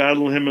adapted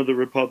Battle Hymn of the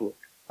Republic.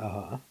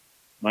 Uh-huh.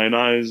 Mine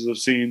eyes have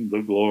seen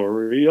the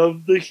glory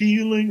of the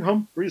healing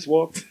Humphreys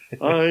Walk.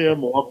 I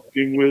am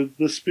walking with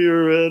the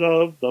spirit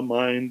of the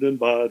mind and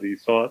body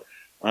thought.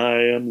 I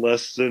am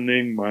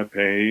lessening my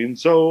pain,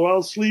 so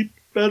I'll sleep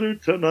better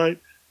tonight.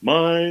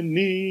 My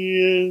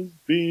knee is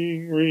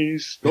being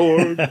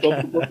restored.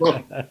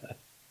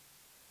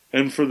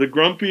 And for the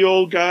grumpy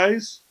old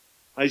guys,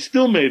 I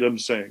still made them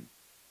sing.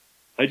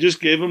 I just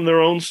gave them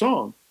their own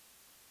song.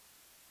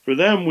 For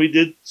them, we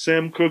did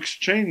Sam Cooke's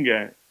Chain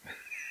Gang.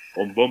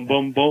 Boom, boom,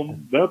 boom,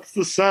 boom. That's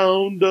the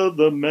sound of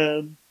the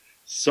man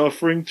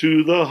suffering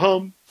to the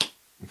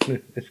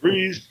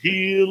Humphreys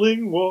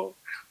healing walk.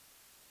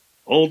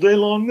 All day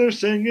long they're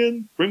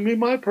singing, bring me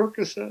my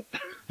Percocet.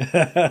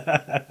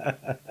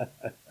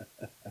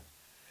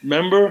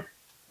 Remember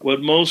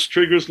what most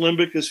triggers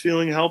limbic is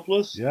feeling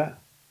helpless? Yeah.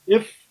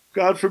 If,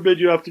 God forbid,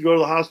 you have to go to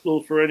the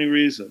hospital for any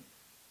reason,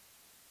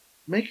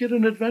 make it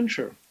an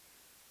adventure.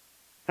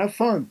 Have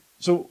fun.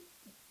 So,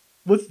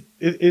 if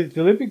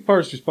the limbic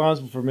part is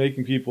responsible for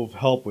making people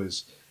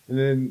helpless, and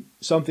then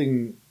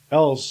something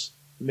else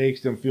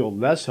makes them feel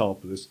less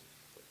helpless,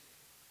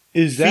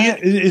 is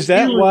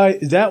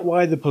that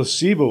why the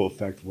placebo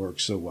effect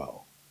works so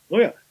well? Oh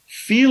yeah,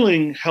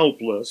 feeling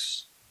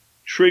helpless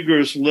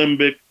triggers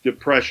limbic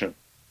depression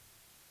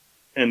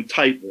and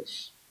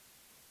tightness.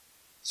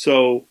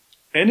 So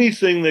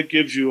anything that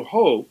gives you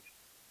hope,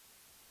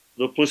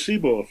 the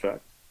placebo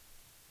effect.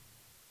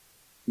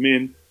 I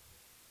mean,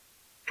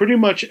 pretty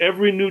much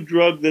every new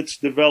drug that's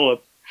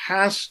developed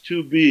has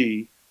to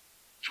be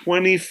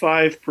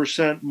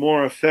 25%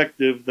 more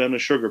effective than a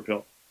sugar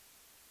pill.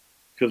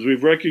 Because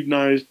we've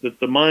recognized that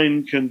the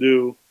mind can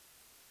do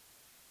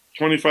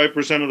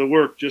 25% of the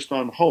work just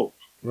on hope.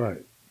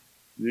 Right.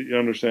 You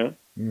understand?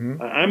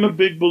 Mm-hmm. I'm a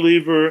big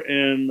believer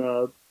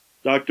in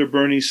Dr.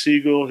 Bernie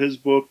Siegel. His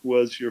book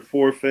was Your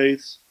Four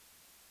Faiths.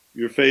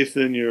 Your faith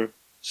in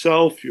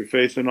yourself, your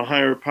faith in a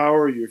higher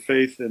power, your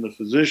faith in a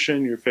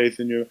physician, your faith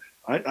in your...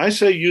 I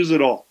say use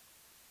it all.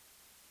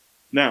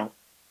 Now,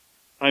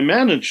 I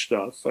manage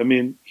stuff. I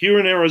mean, here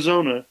in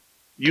Arizona,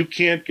 you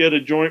can't get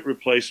a joint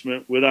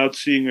replacement without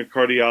seeing a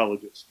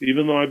cardiologist,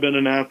 even though I've been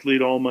an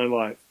athlete all my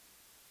life.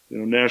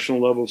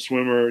 National level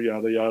swimmer,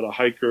 yada, yada,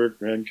 hiker,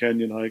 Grand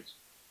Canyon hikes.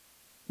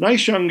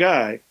 Nice young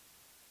guy,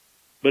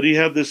 but he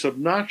had this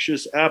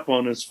obnoxious app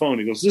on his phone.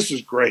 He goes, this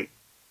is great.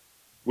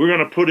 We're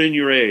going to put in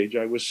your age.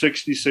 I was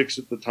 66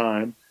 at the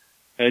time.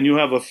 And you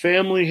have a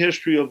family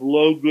history of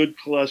low good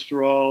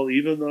cholesterol,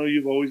 even though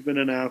you've always been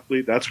an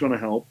athlete. That's going to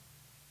help.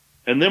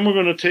 And then we're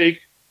going to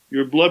take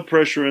your blood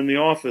pressure in the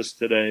office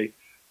today.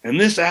 And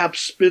this app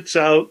spits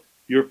out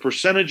your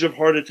percentage of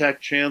heart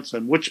attack chance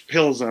and which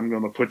pills I'm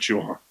going to put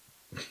you on.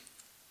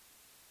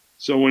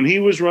 So when he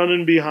was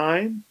running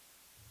behind,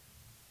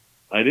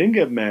 I didn't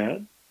get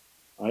mad.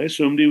 I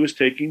assumed he was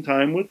taking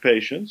time with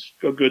patients.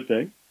 A good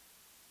thing.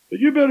 But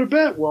you better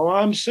bet while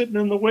I'm sitting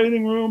in the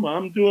waiting room,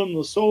 I'm doing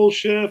the soul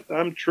shift.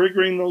 I'm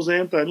triggering those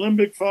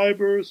anti-limbic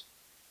fibers.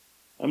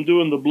 I'm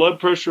doing the blood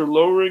pressure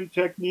lowering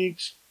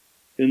techniques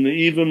in the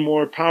even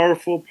more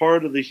powerful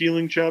part of the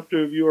healing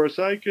chapter of You Are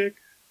Psychic.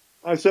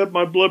 I set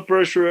my blood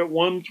pressure at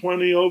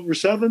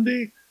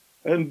 120/70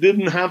 and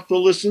didn't have to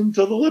listen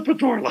to the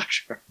Lipitor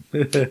lecture.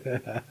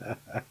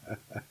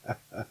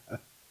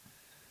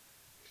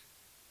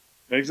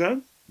 Make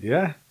sense?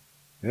 Yeah.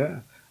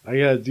 I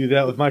got to do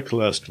that with my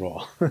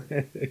cholesterol.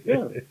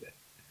 Yeah.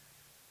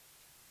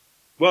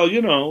 Well,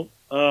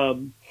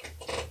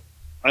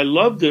 I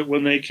loved it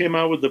when they came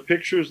out with the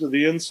pictures of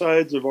the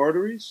insides of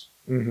arteries.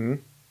 Mm-hmm.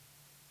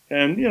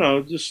 And,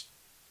 just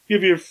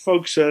give your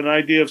folks an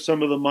idea of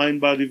some of the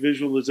mind-body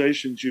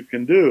visualizations you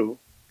can do.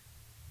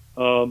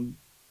 My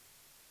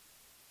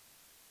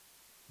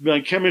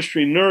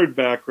chemistry nerd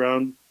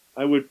background,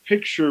 I would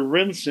picture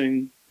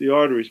rinsing the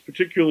arteries,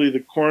 particularly the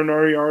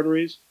coronary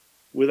arteries,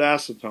 with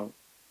acetone.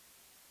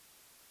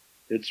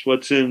 It's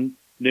what's in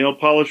nail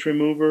polish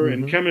remover.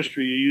 Mm-hmm. In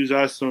chemistry, you use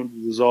acetone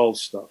to dissolve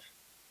stuff.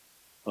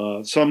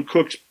 Some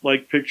cooks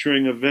like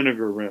picturing a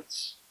vinegar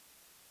rinse.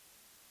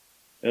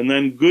 And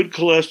then good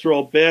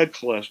cholesterol, bad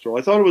cholesterol.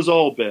 I thought it was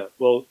all bad.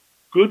 Well,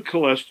 good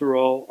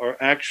cholesterol are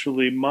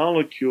actually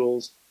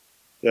molecules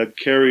that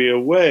carry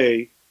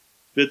away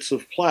bits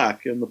of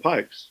plaque in the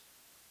pipes.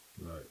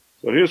 Right.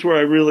 So here's where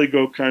I really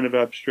go kind of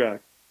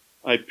abstract.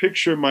 I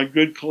picture my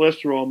good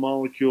cholesterol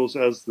molecules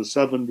as the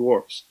seven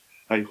dwarfs.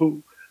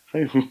 Taking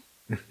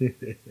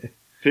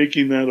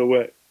that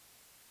away.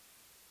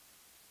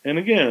 And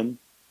again,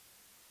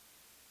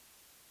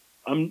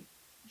 I'm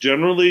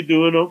generally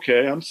doing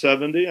okay. I'm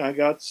 70. I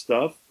got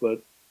stuff,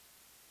 but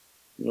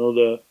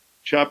the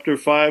chapter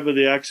 5 of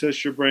the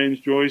Access Your Brain's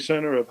Joy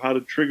Center of how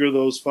to trigger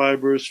those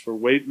fibers for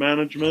weight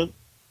management.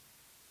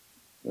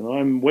 And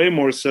I'm way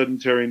more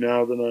sedentary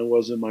now than I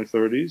was in my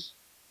 30s,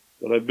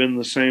 but I've been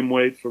the same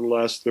weight for the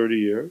last 30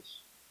 years.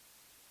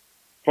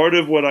 Part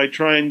of what I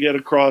try and get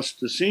across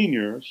to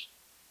seniors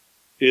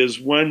is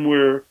when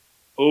we're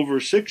over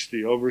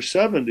 60, over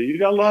 70, you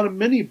got a lot of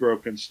mini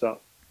broken stuff.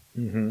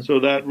 Mm-hmm. So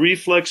that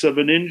reflex of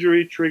an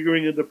injury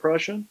triggering a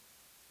depression,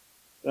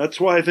 that's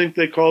why I think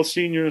they call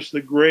seniors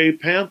the gray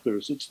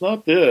panthers. It's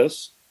not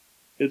this,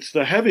 it's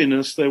the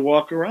heaviness they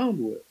walk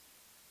around with.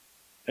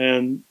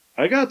 And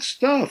I got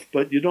stuff,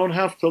 but you don't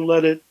have to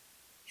let it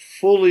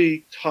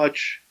fully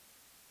touch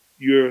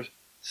your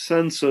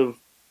sense of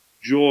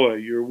joy,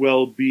 your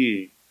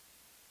well-being.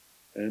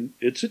 And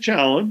it's a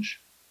challenge.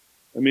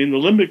 I mean, the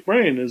limbic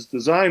brain is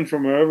designed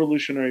from our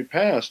evolutionary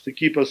past to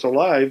keep us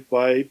alive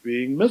by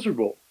being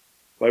miserable,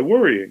 by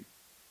worrying,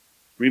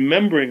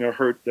 remembering a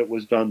hurt that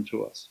was done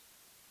to us.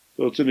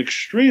 So it's an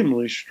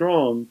extremely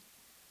strong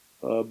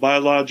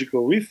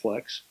biological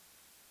reflex.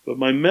 But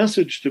my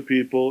message to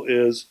people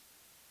is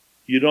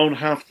you don't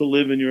have to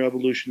live in your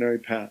evolutionary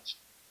past.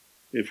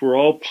 If we're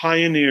all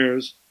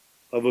pioneers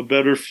of a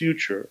better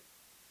future,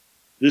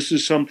 this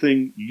is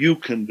something you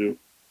can do.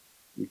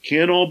 We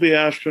can't all be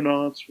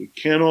astronauts. We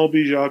can't all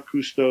be Jacques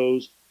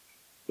Cousteau's,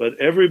 but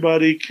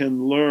everybody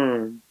can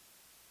learn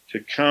to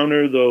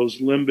counter those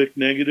limbic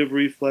negative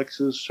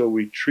reflexes so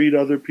we treat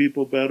other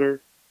people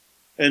better.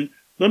 And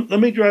let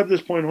me drive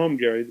this point home,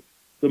 Gary.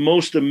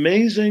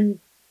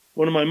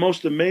 One of my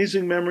most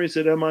amazing memories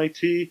at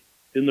MIT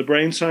in the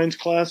brain science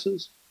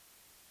classes,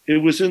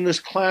 it was in this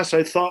class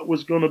I thought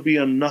was going to be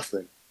a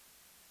nothing.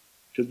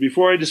 Because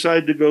before I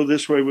decided to go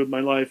this way with my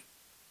life,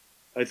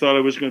 I thought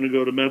I was going to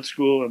go to med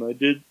school, and I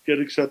did get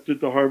accepted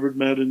to Harvard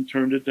Med and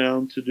turned it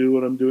down to do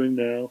what I'm doing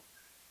now.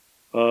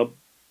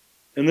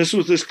 And this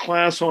was this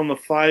class on the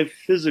 5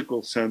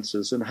 physical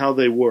senses and how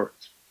they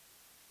worked.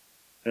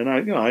 And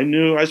I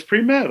knew, I was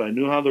pre-med. I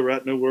knew how the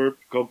retina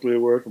worked, cochlea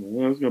worked. I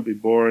mean, it was going to be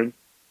boring.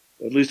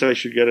 At least I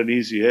should get an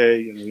easy A,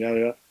 yada,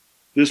 yada.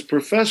 This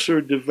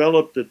professor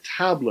developed a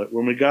tablet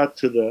when we got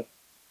to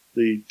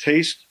the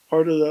taste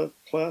part of the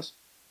class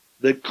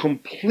that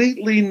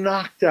completely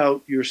knocked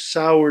out your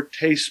sour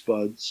taste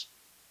buds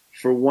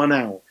for 1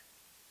 hour.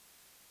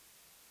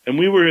 And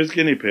we were his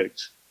guinea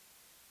pigs.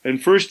 And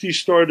first he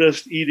started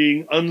us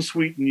eating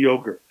unsweetened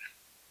yogurt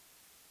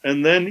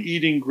and then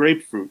eating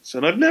grapefruits.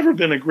 And I've never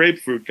been a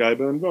grapefruit guy,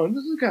 but I'm going,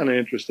 this is kind of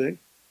interesting.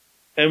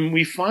 And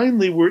we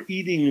finally were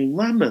eating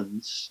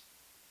lemons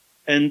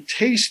and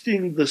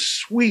tasting the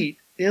sweet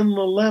in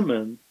the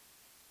lemon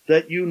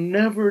that you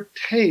never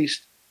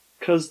taste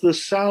because the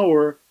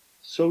sour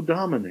so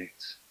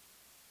dominates.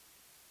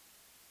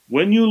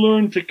 When you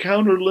learn to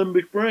counter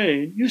limbic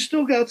brain, you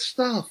still got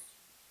stuff,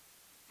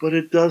 but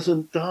it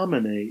doesn't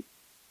dominate.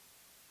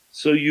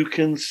 So you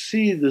can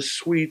see the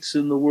sweets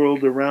in the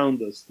world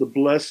around us, the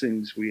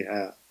blessings we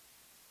have.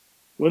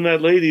 When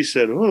that lady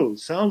said, oh,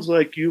 sounds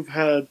like you've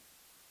had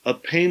a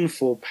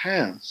painful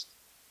past.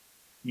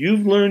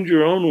 You've learned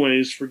your own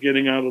ways for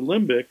getting out of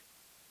limbic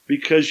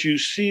because you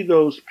see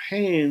those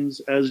pains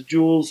as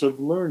jewels of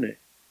learning.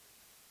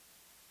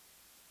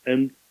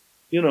 And,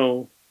 you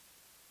know,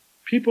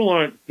 people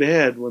aren't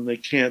bad when they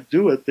can't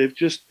do it. They've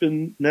just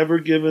been never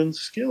given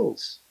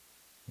skills.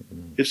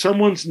 Mm-hmm. If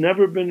someone's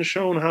never been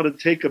shown how to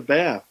take a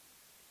bath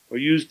or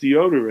use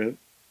deodorant,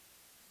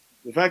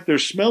 the fact they're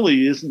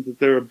smelly isn't that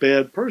they're a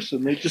bad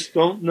person. They just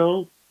don't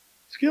know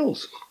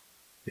skills.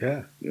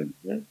 Yeah.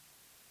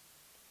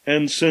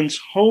 And since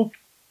hope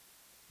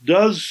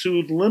does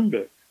soothe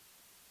limbic,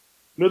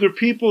 whether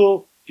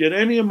people get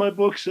any of my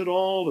books at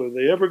all or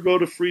they ever go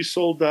to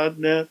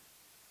freesoul.net,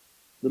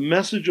 the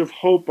message of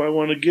hope I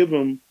want to give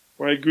them,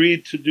 where I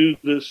agreed to do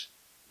this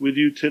with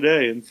you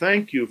today. And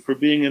thank you for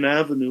being an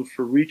avenue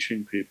for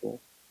reaching people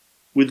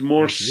with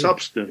more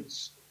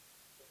substance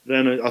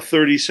than a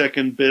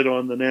 30-second bit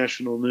on the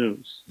national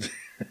news,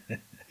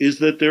 is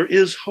that there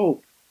is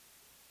hope.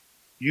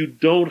 You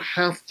don't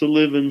have to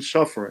live in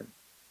suffering.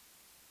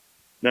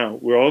 Now,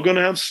 we're all going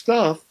to have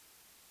stuff,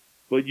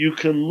 but you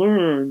can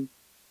learn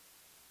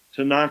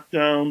to knock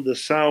down the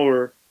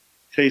sour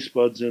taste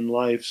buds in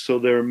life so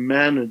they're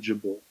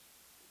manageable.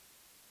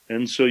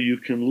 And so you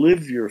can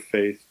live your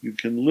faith, you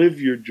can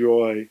live your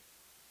joy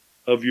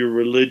of your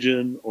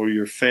religion or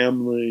your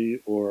family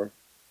or,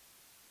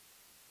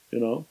 you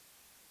know.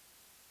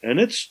 And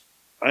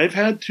I've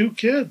had 2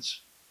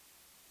 kids.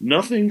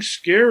 Nothing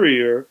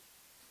scarier.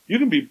 You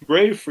can be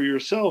brave for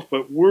yourself,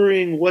 but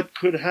worrying what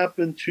could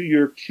happen to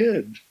your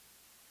kid,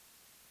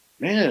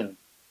 man.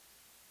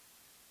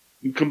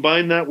 You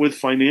combine that with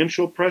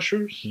financial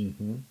pressures.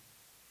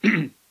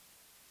 Mm-hmm.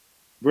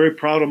 Very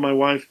proud of my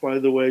wife, by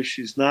the way.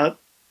 She's not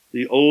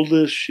the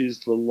oldest. She's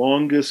the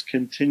longest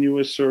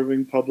continuous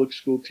serving public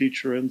school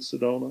teacher in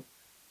Sedona.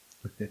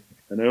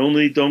 And I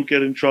only don't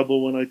get in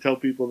trouble when I tell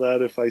people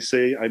that if I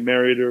say I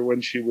married her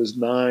when she was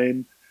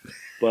 9.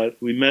 But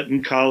we met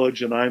in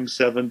college and I'm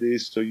 70,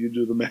 so you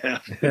do the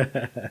math.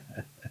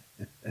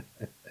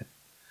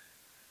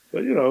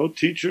 But, you know,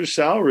 teacher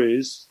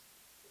salaries.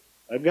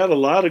 I've got a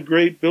lot of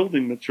great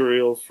building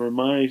material for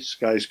my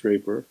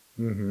skyscraper,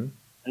 mm-hmm.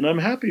 and I'm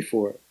happy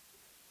for it.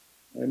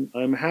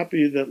 I'm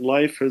happy that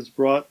life has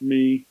brought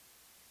me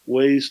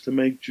ways to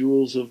make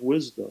jewels of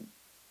wisdom.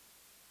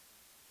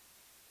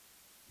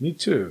 Me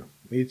too.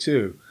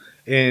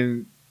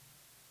 And,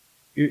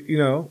 you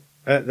know,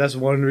 that's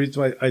one of the reasons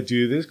why I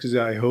do this, because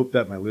I hope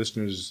that my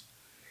listeners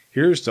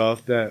hear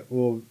stuff that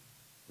will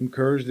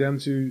encourage them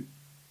to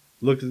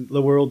look at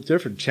the world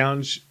different,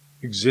 challenge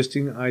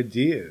existing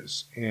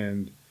ideas.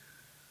 And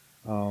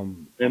the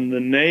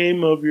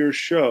name of your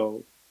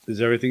show is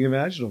Everything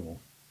Imaginable.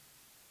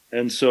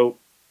 And so,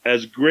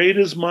 as great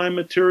as my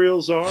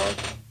materials are,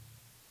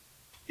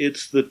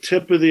 it's the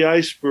tip of the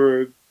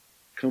iceberg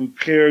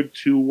compared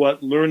to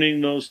what learning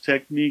those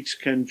techniques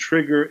can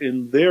trigger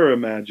in their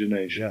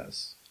imagination.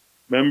 Yes.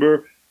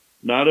 Remember,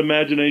 not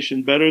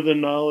imagination better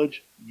than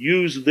knowledge.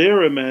 Use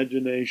their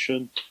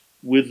imagination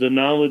with the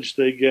knowledge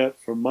they get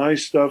from my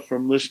stuff,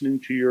 from listening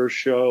to your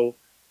show,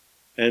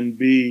 and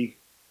be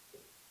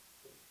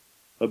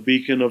a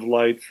beacon of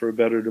light for a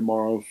better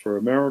tomorrow for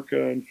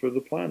America and for the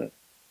planet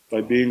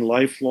by being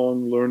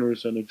lifelong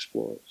learners and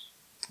explorers.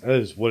 That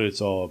is what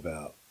it's all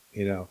about.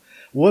 You know,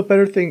 what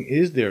better thing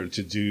is there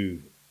to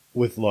do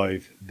with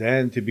life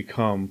than to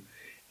become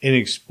an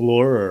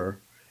explorer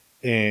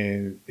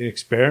and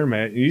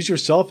experiment, use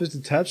yourself as the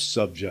test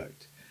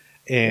subject,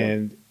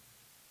 and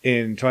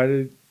try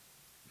to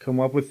come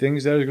up with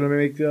things that are going to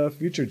make the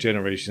future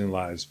generation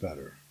lives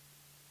better.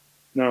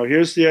 Now,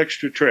 here's the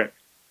extra trick.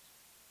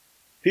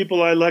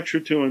 People I lecture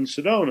to in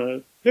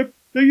Sedona,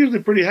 they're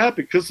usually pretty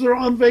happy because they're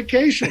on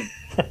vacation.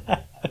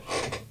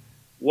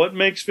 What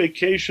makes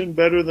vacation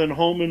better than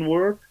home and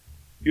work?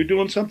 You're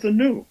doing something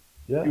new.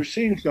 Yeah. You're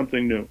seeing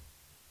something new.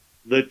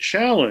 The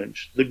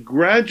challenge, the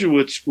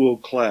graduate school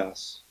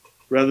class,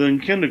 rather than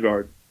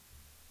kindergarten,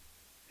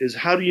 is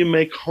how do you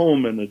make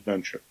home an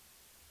adventure?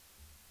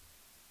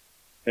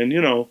 And,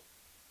 you know,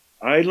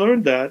 I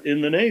learned that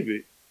in the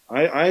Navy.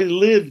 I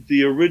lived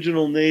the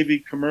original Navy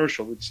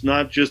commercial. It's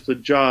not just a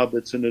job,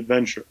 it's an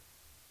adventure.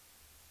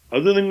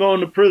 Other than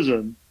going to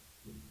prison,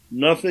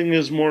 nothing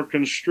is more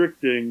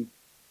constricting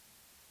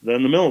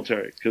than the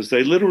military, because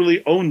they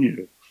literally own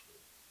you.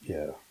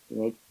 Yeah. You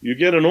know, you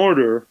get an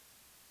order,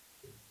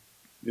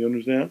 you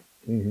understand?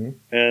 Mm-hmm.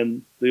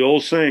 And the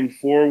old saying,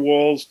 4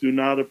 walls do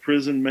not a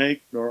prison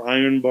make, nor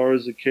iron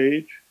bars a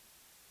cage.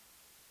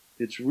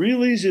 It's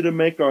real easy to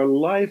make our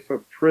life a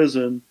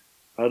prison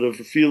out of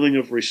a feeling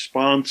of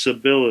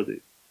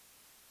responsibility.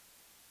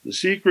 The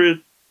secret,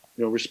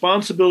 you know,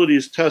 responsibility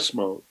is test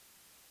mode.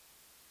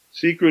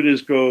 Secret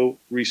is go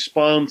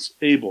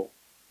response-able,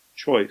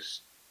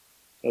 choice.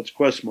 That's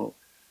quest mode.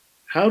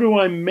 How do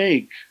I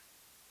make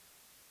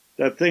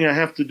that thing I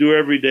have to do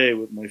every day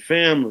with my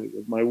family,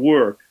 with my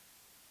work,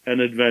 an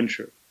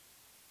adventure?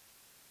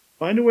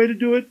 Find a way to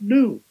do it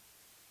new.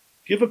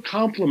 Give a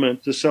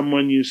compliment to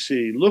someone you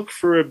see. Look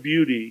for a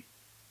beauty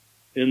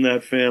in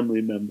that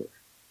family member.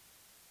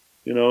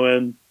 You know,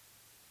 and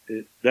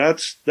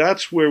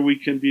That's where we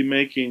can be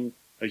making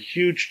a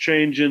huge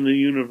change in the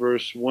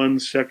universe 1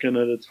 second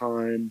at a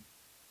time.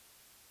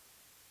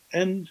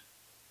 And,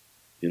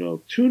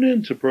 tune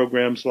in to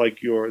programs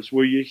like yours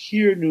where you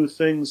hear new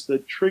things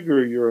that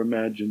trigger your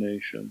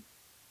imagination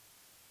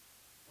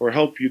or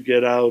help you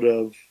get out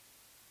of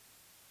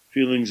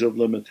feelings of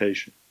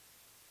limitation.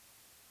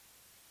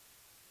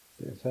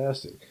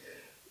 Fantastic.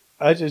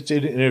 I just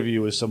did an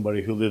interview with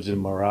somebody who lives in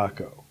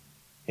Morocco.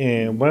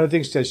 And one of the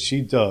things that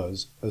she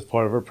does as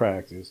part of her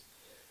practice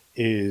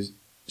is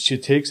she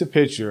takes a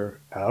picture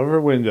out of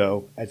her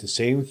window at the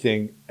same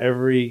thing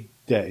every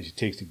day. She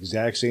takes the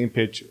exact same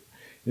picture.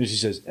 And she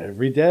says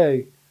every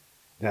day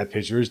that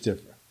picture is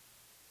different,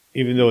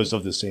 even though it's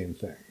of the same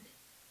thing.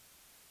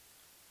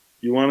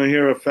 You want to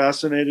hear a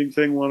fascinating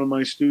thing one of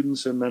my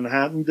students in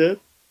Manhattan did?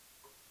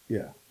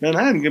 Yeah.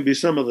 Manhattan can be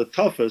some of the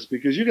toughest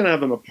because you can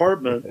have an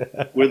apartment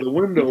where the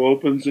window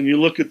opens and you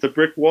look at the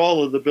brick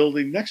wall of the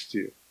building next to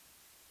you.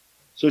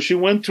 So she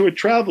went to a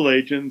travel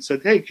agent and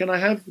said, hey, can I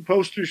have the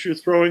posters you're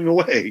throwing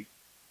away?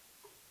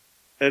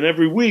 And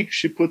every week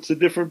she puts a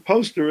different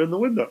poster in the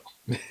window.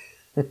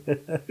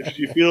 If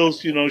she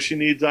feels, she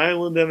needs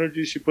island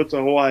energy, she puts a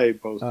Hawaii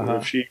poster. Uh-huh.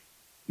 If she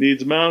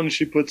needs mountains,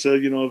 she puts a,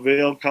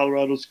 Vail,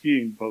 Colorado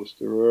skiing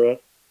poster. Or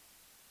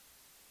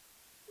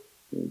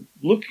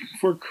looking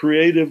for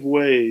creative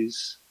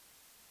ways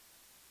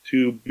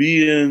to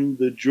be in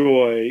the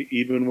joy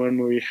even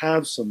when we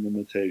have some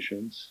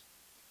limitations.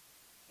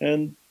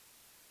 And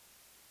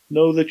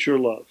know that you're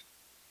loved.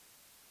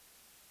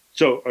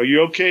 So, are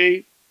you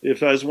okay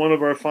if, as one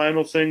of our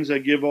final things, I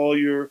give all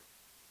your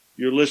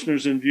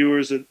listeners and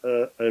viewers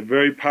a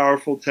very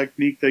powerful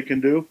technique they can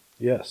do?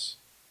 Yes.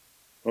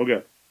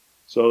 Okay.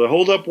 So, they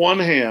hold up one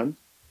hand.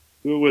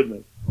 Do it with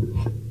me.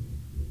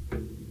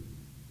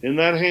 In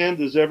that hand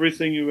is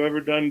everything you've ever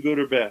done, good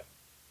or bad.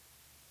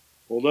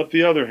 Hold up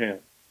the other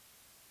hand.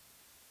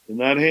 In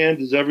that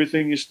hand is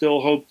everything you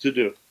still hope to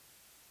do.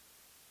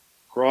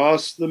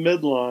 Cross the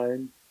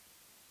midline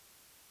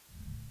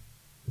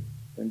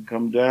and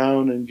come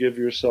down and give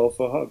yourself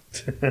a hug.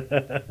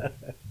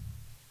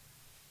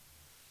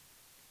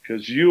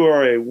 Because you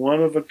are a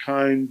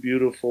one-of-a-kind,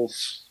 beautiful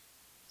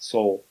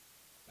soul.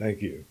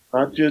 Thank you.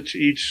 Not just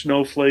each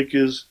snowflake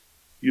is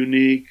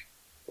unique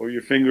or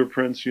your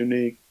fingerprint's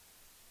unique.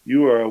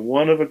 You are a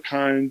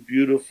one-of-a-kind,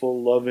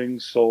 beautiful,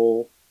 loving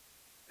soul,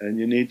 and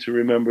you need to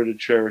remember to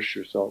cherish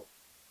yourself.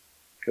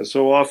 Because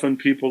so often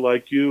people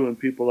like you and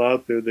people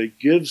out there, they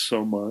give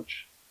so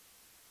much,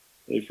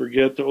 they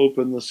forget to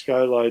open the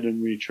skylight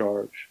and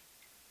recharge.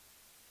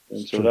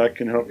 And so that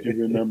can help you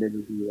remember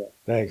to do that.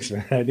 Thanks,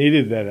 man. I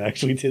needed that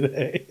actually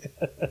today.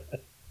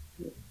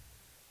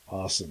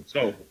 Awesome.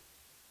 So,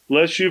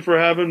 bless you for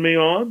having me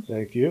on.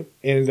 Thank you.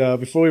 And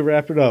before we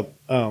wrap it up,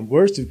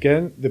 where's,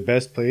 again, the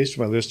best place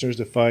for my listeners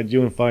to find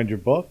you and find your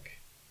book?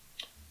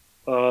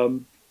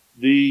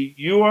 The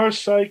You Are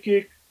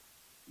Psychic,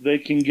 they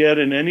can get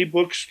in any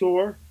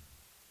bookstore.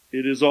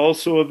 It is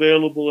also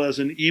available as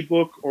an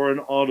ebook or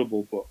an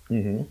Audible book.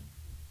 Mm-hmm.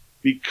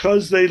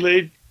 Because they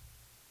made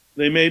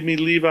me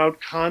leave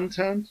out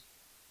content,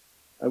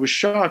 I was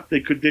shocked they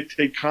could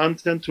dictate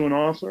content to an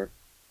author.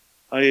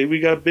 We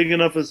got big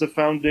enough as a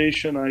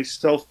foundation, I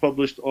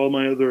self-published all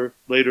my other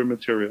later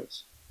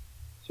materials.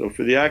 So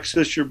for the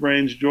Access Your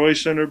Brain's Joy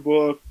Center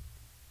book,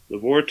 the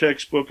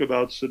Vortex book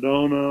about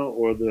Sedona,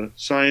 or the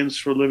Science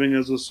for Living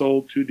as a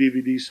Soul 2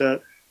 DVD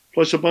set,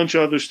 plus a bunch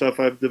of other stuff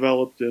I've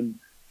developed in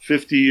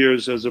 50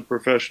 years as a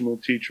professional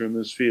teacher in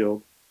this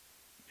field.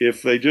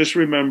 If they just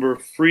remember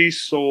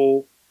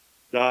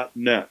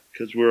freesoul.net,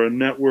 because we're a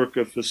network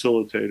of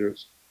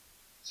facilitators.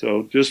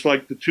 So just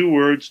like the 2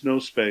 words, no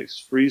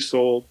space,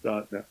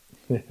 freesoul.net.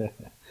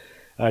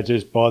 I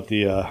just bought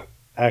the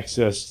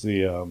Access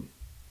the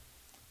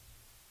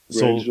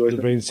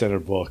Brain Center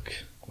book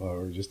while we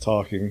were just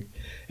talking.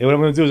 And what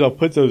I'm going to do is I'll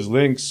put those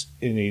links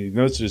in the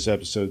notes of this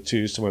episode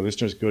too, so my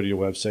listeners can go to your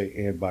website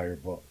and buy your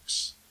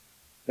books.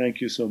 Thank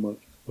you so much.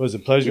 It was a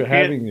pleasure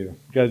having you.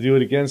 Got to do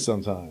it again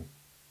sometime.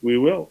 We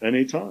will,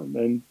 anytime.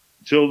 And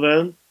until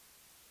then,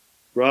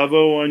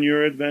 bravo on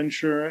your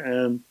adventure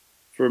and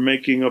for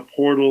making a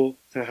portal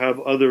to have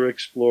other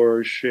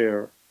explorers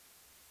share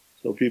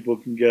so people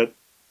can get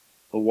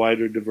a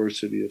wider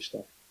diversity of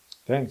stuff.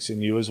 Thanks,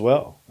 and you as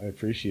well. I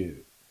appreciate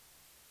it.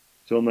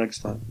 Till next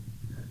time.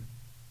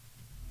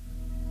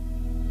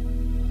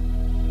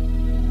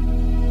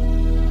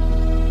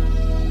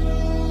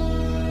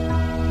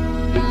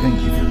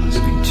 Thank you for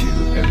listening to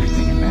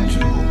Everything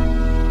Imaginable.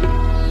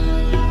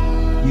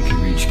 You can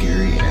reach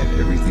Gary at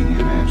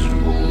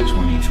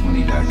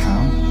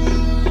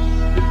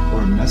everythingimaginable2020.com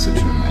or message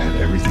him at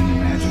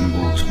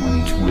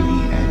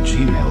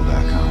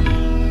everythingimaginable2020@gmail.com.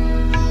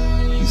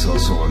 He's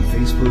also on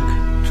Facebook,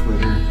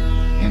 Twitter,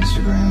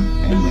 Instagram,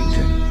 and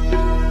LinkedIn.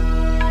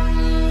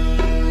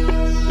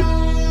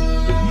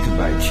 You can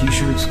buy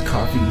t-shirts,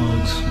 coffee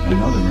mugs,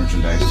 and other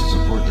merchandise to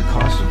support the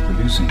cost of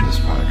producing this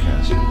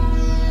podcast.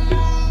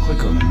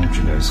 Click on the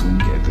merchandise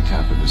link at the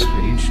top of this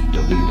page,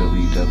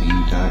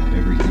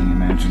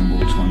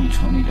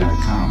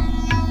 www.everythingimaginable2020.com.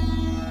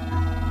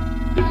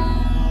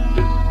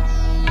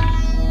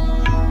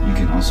 You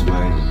can also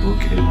buy the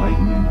book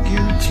Enlightenment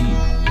Guaranteed.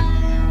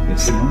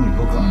 It's the only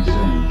book on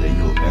Zen that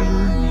you'll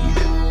ever need.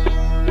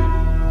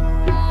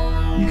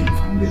 You can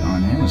find it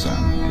on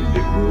Amazon, and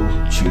it will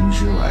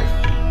change your life.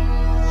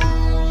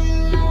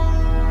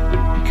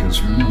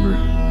 Because remember,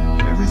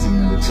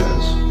 everything that it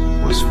says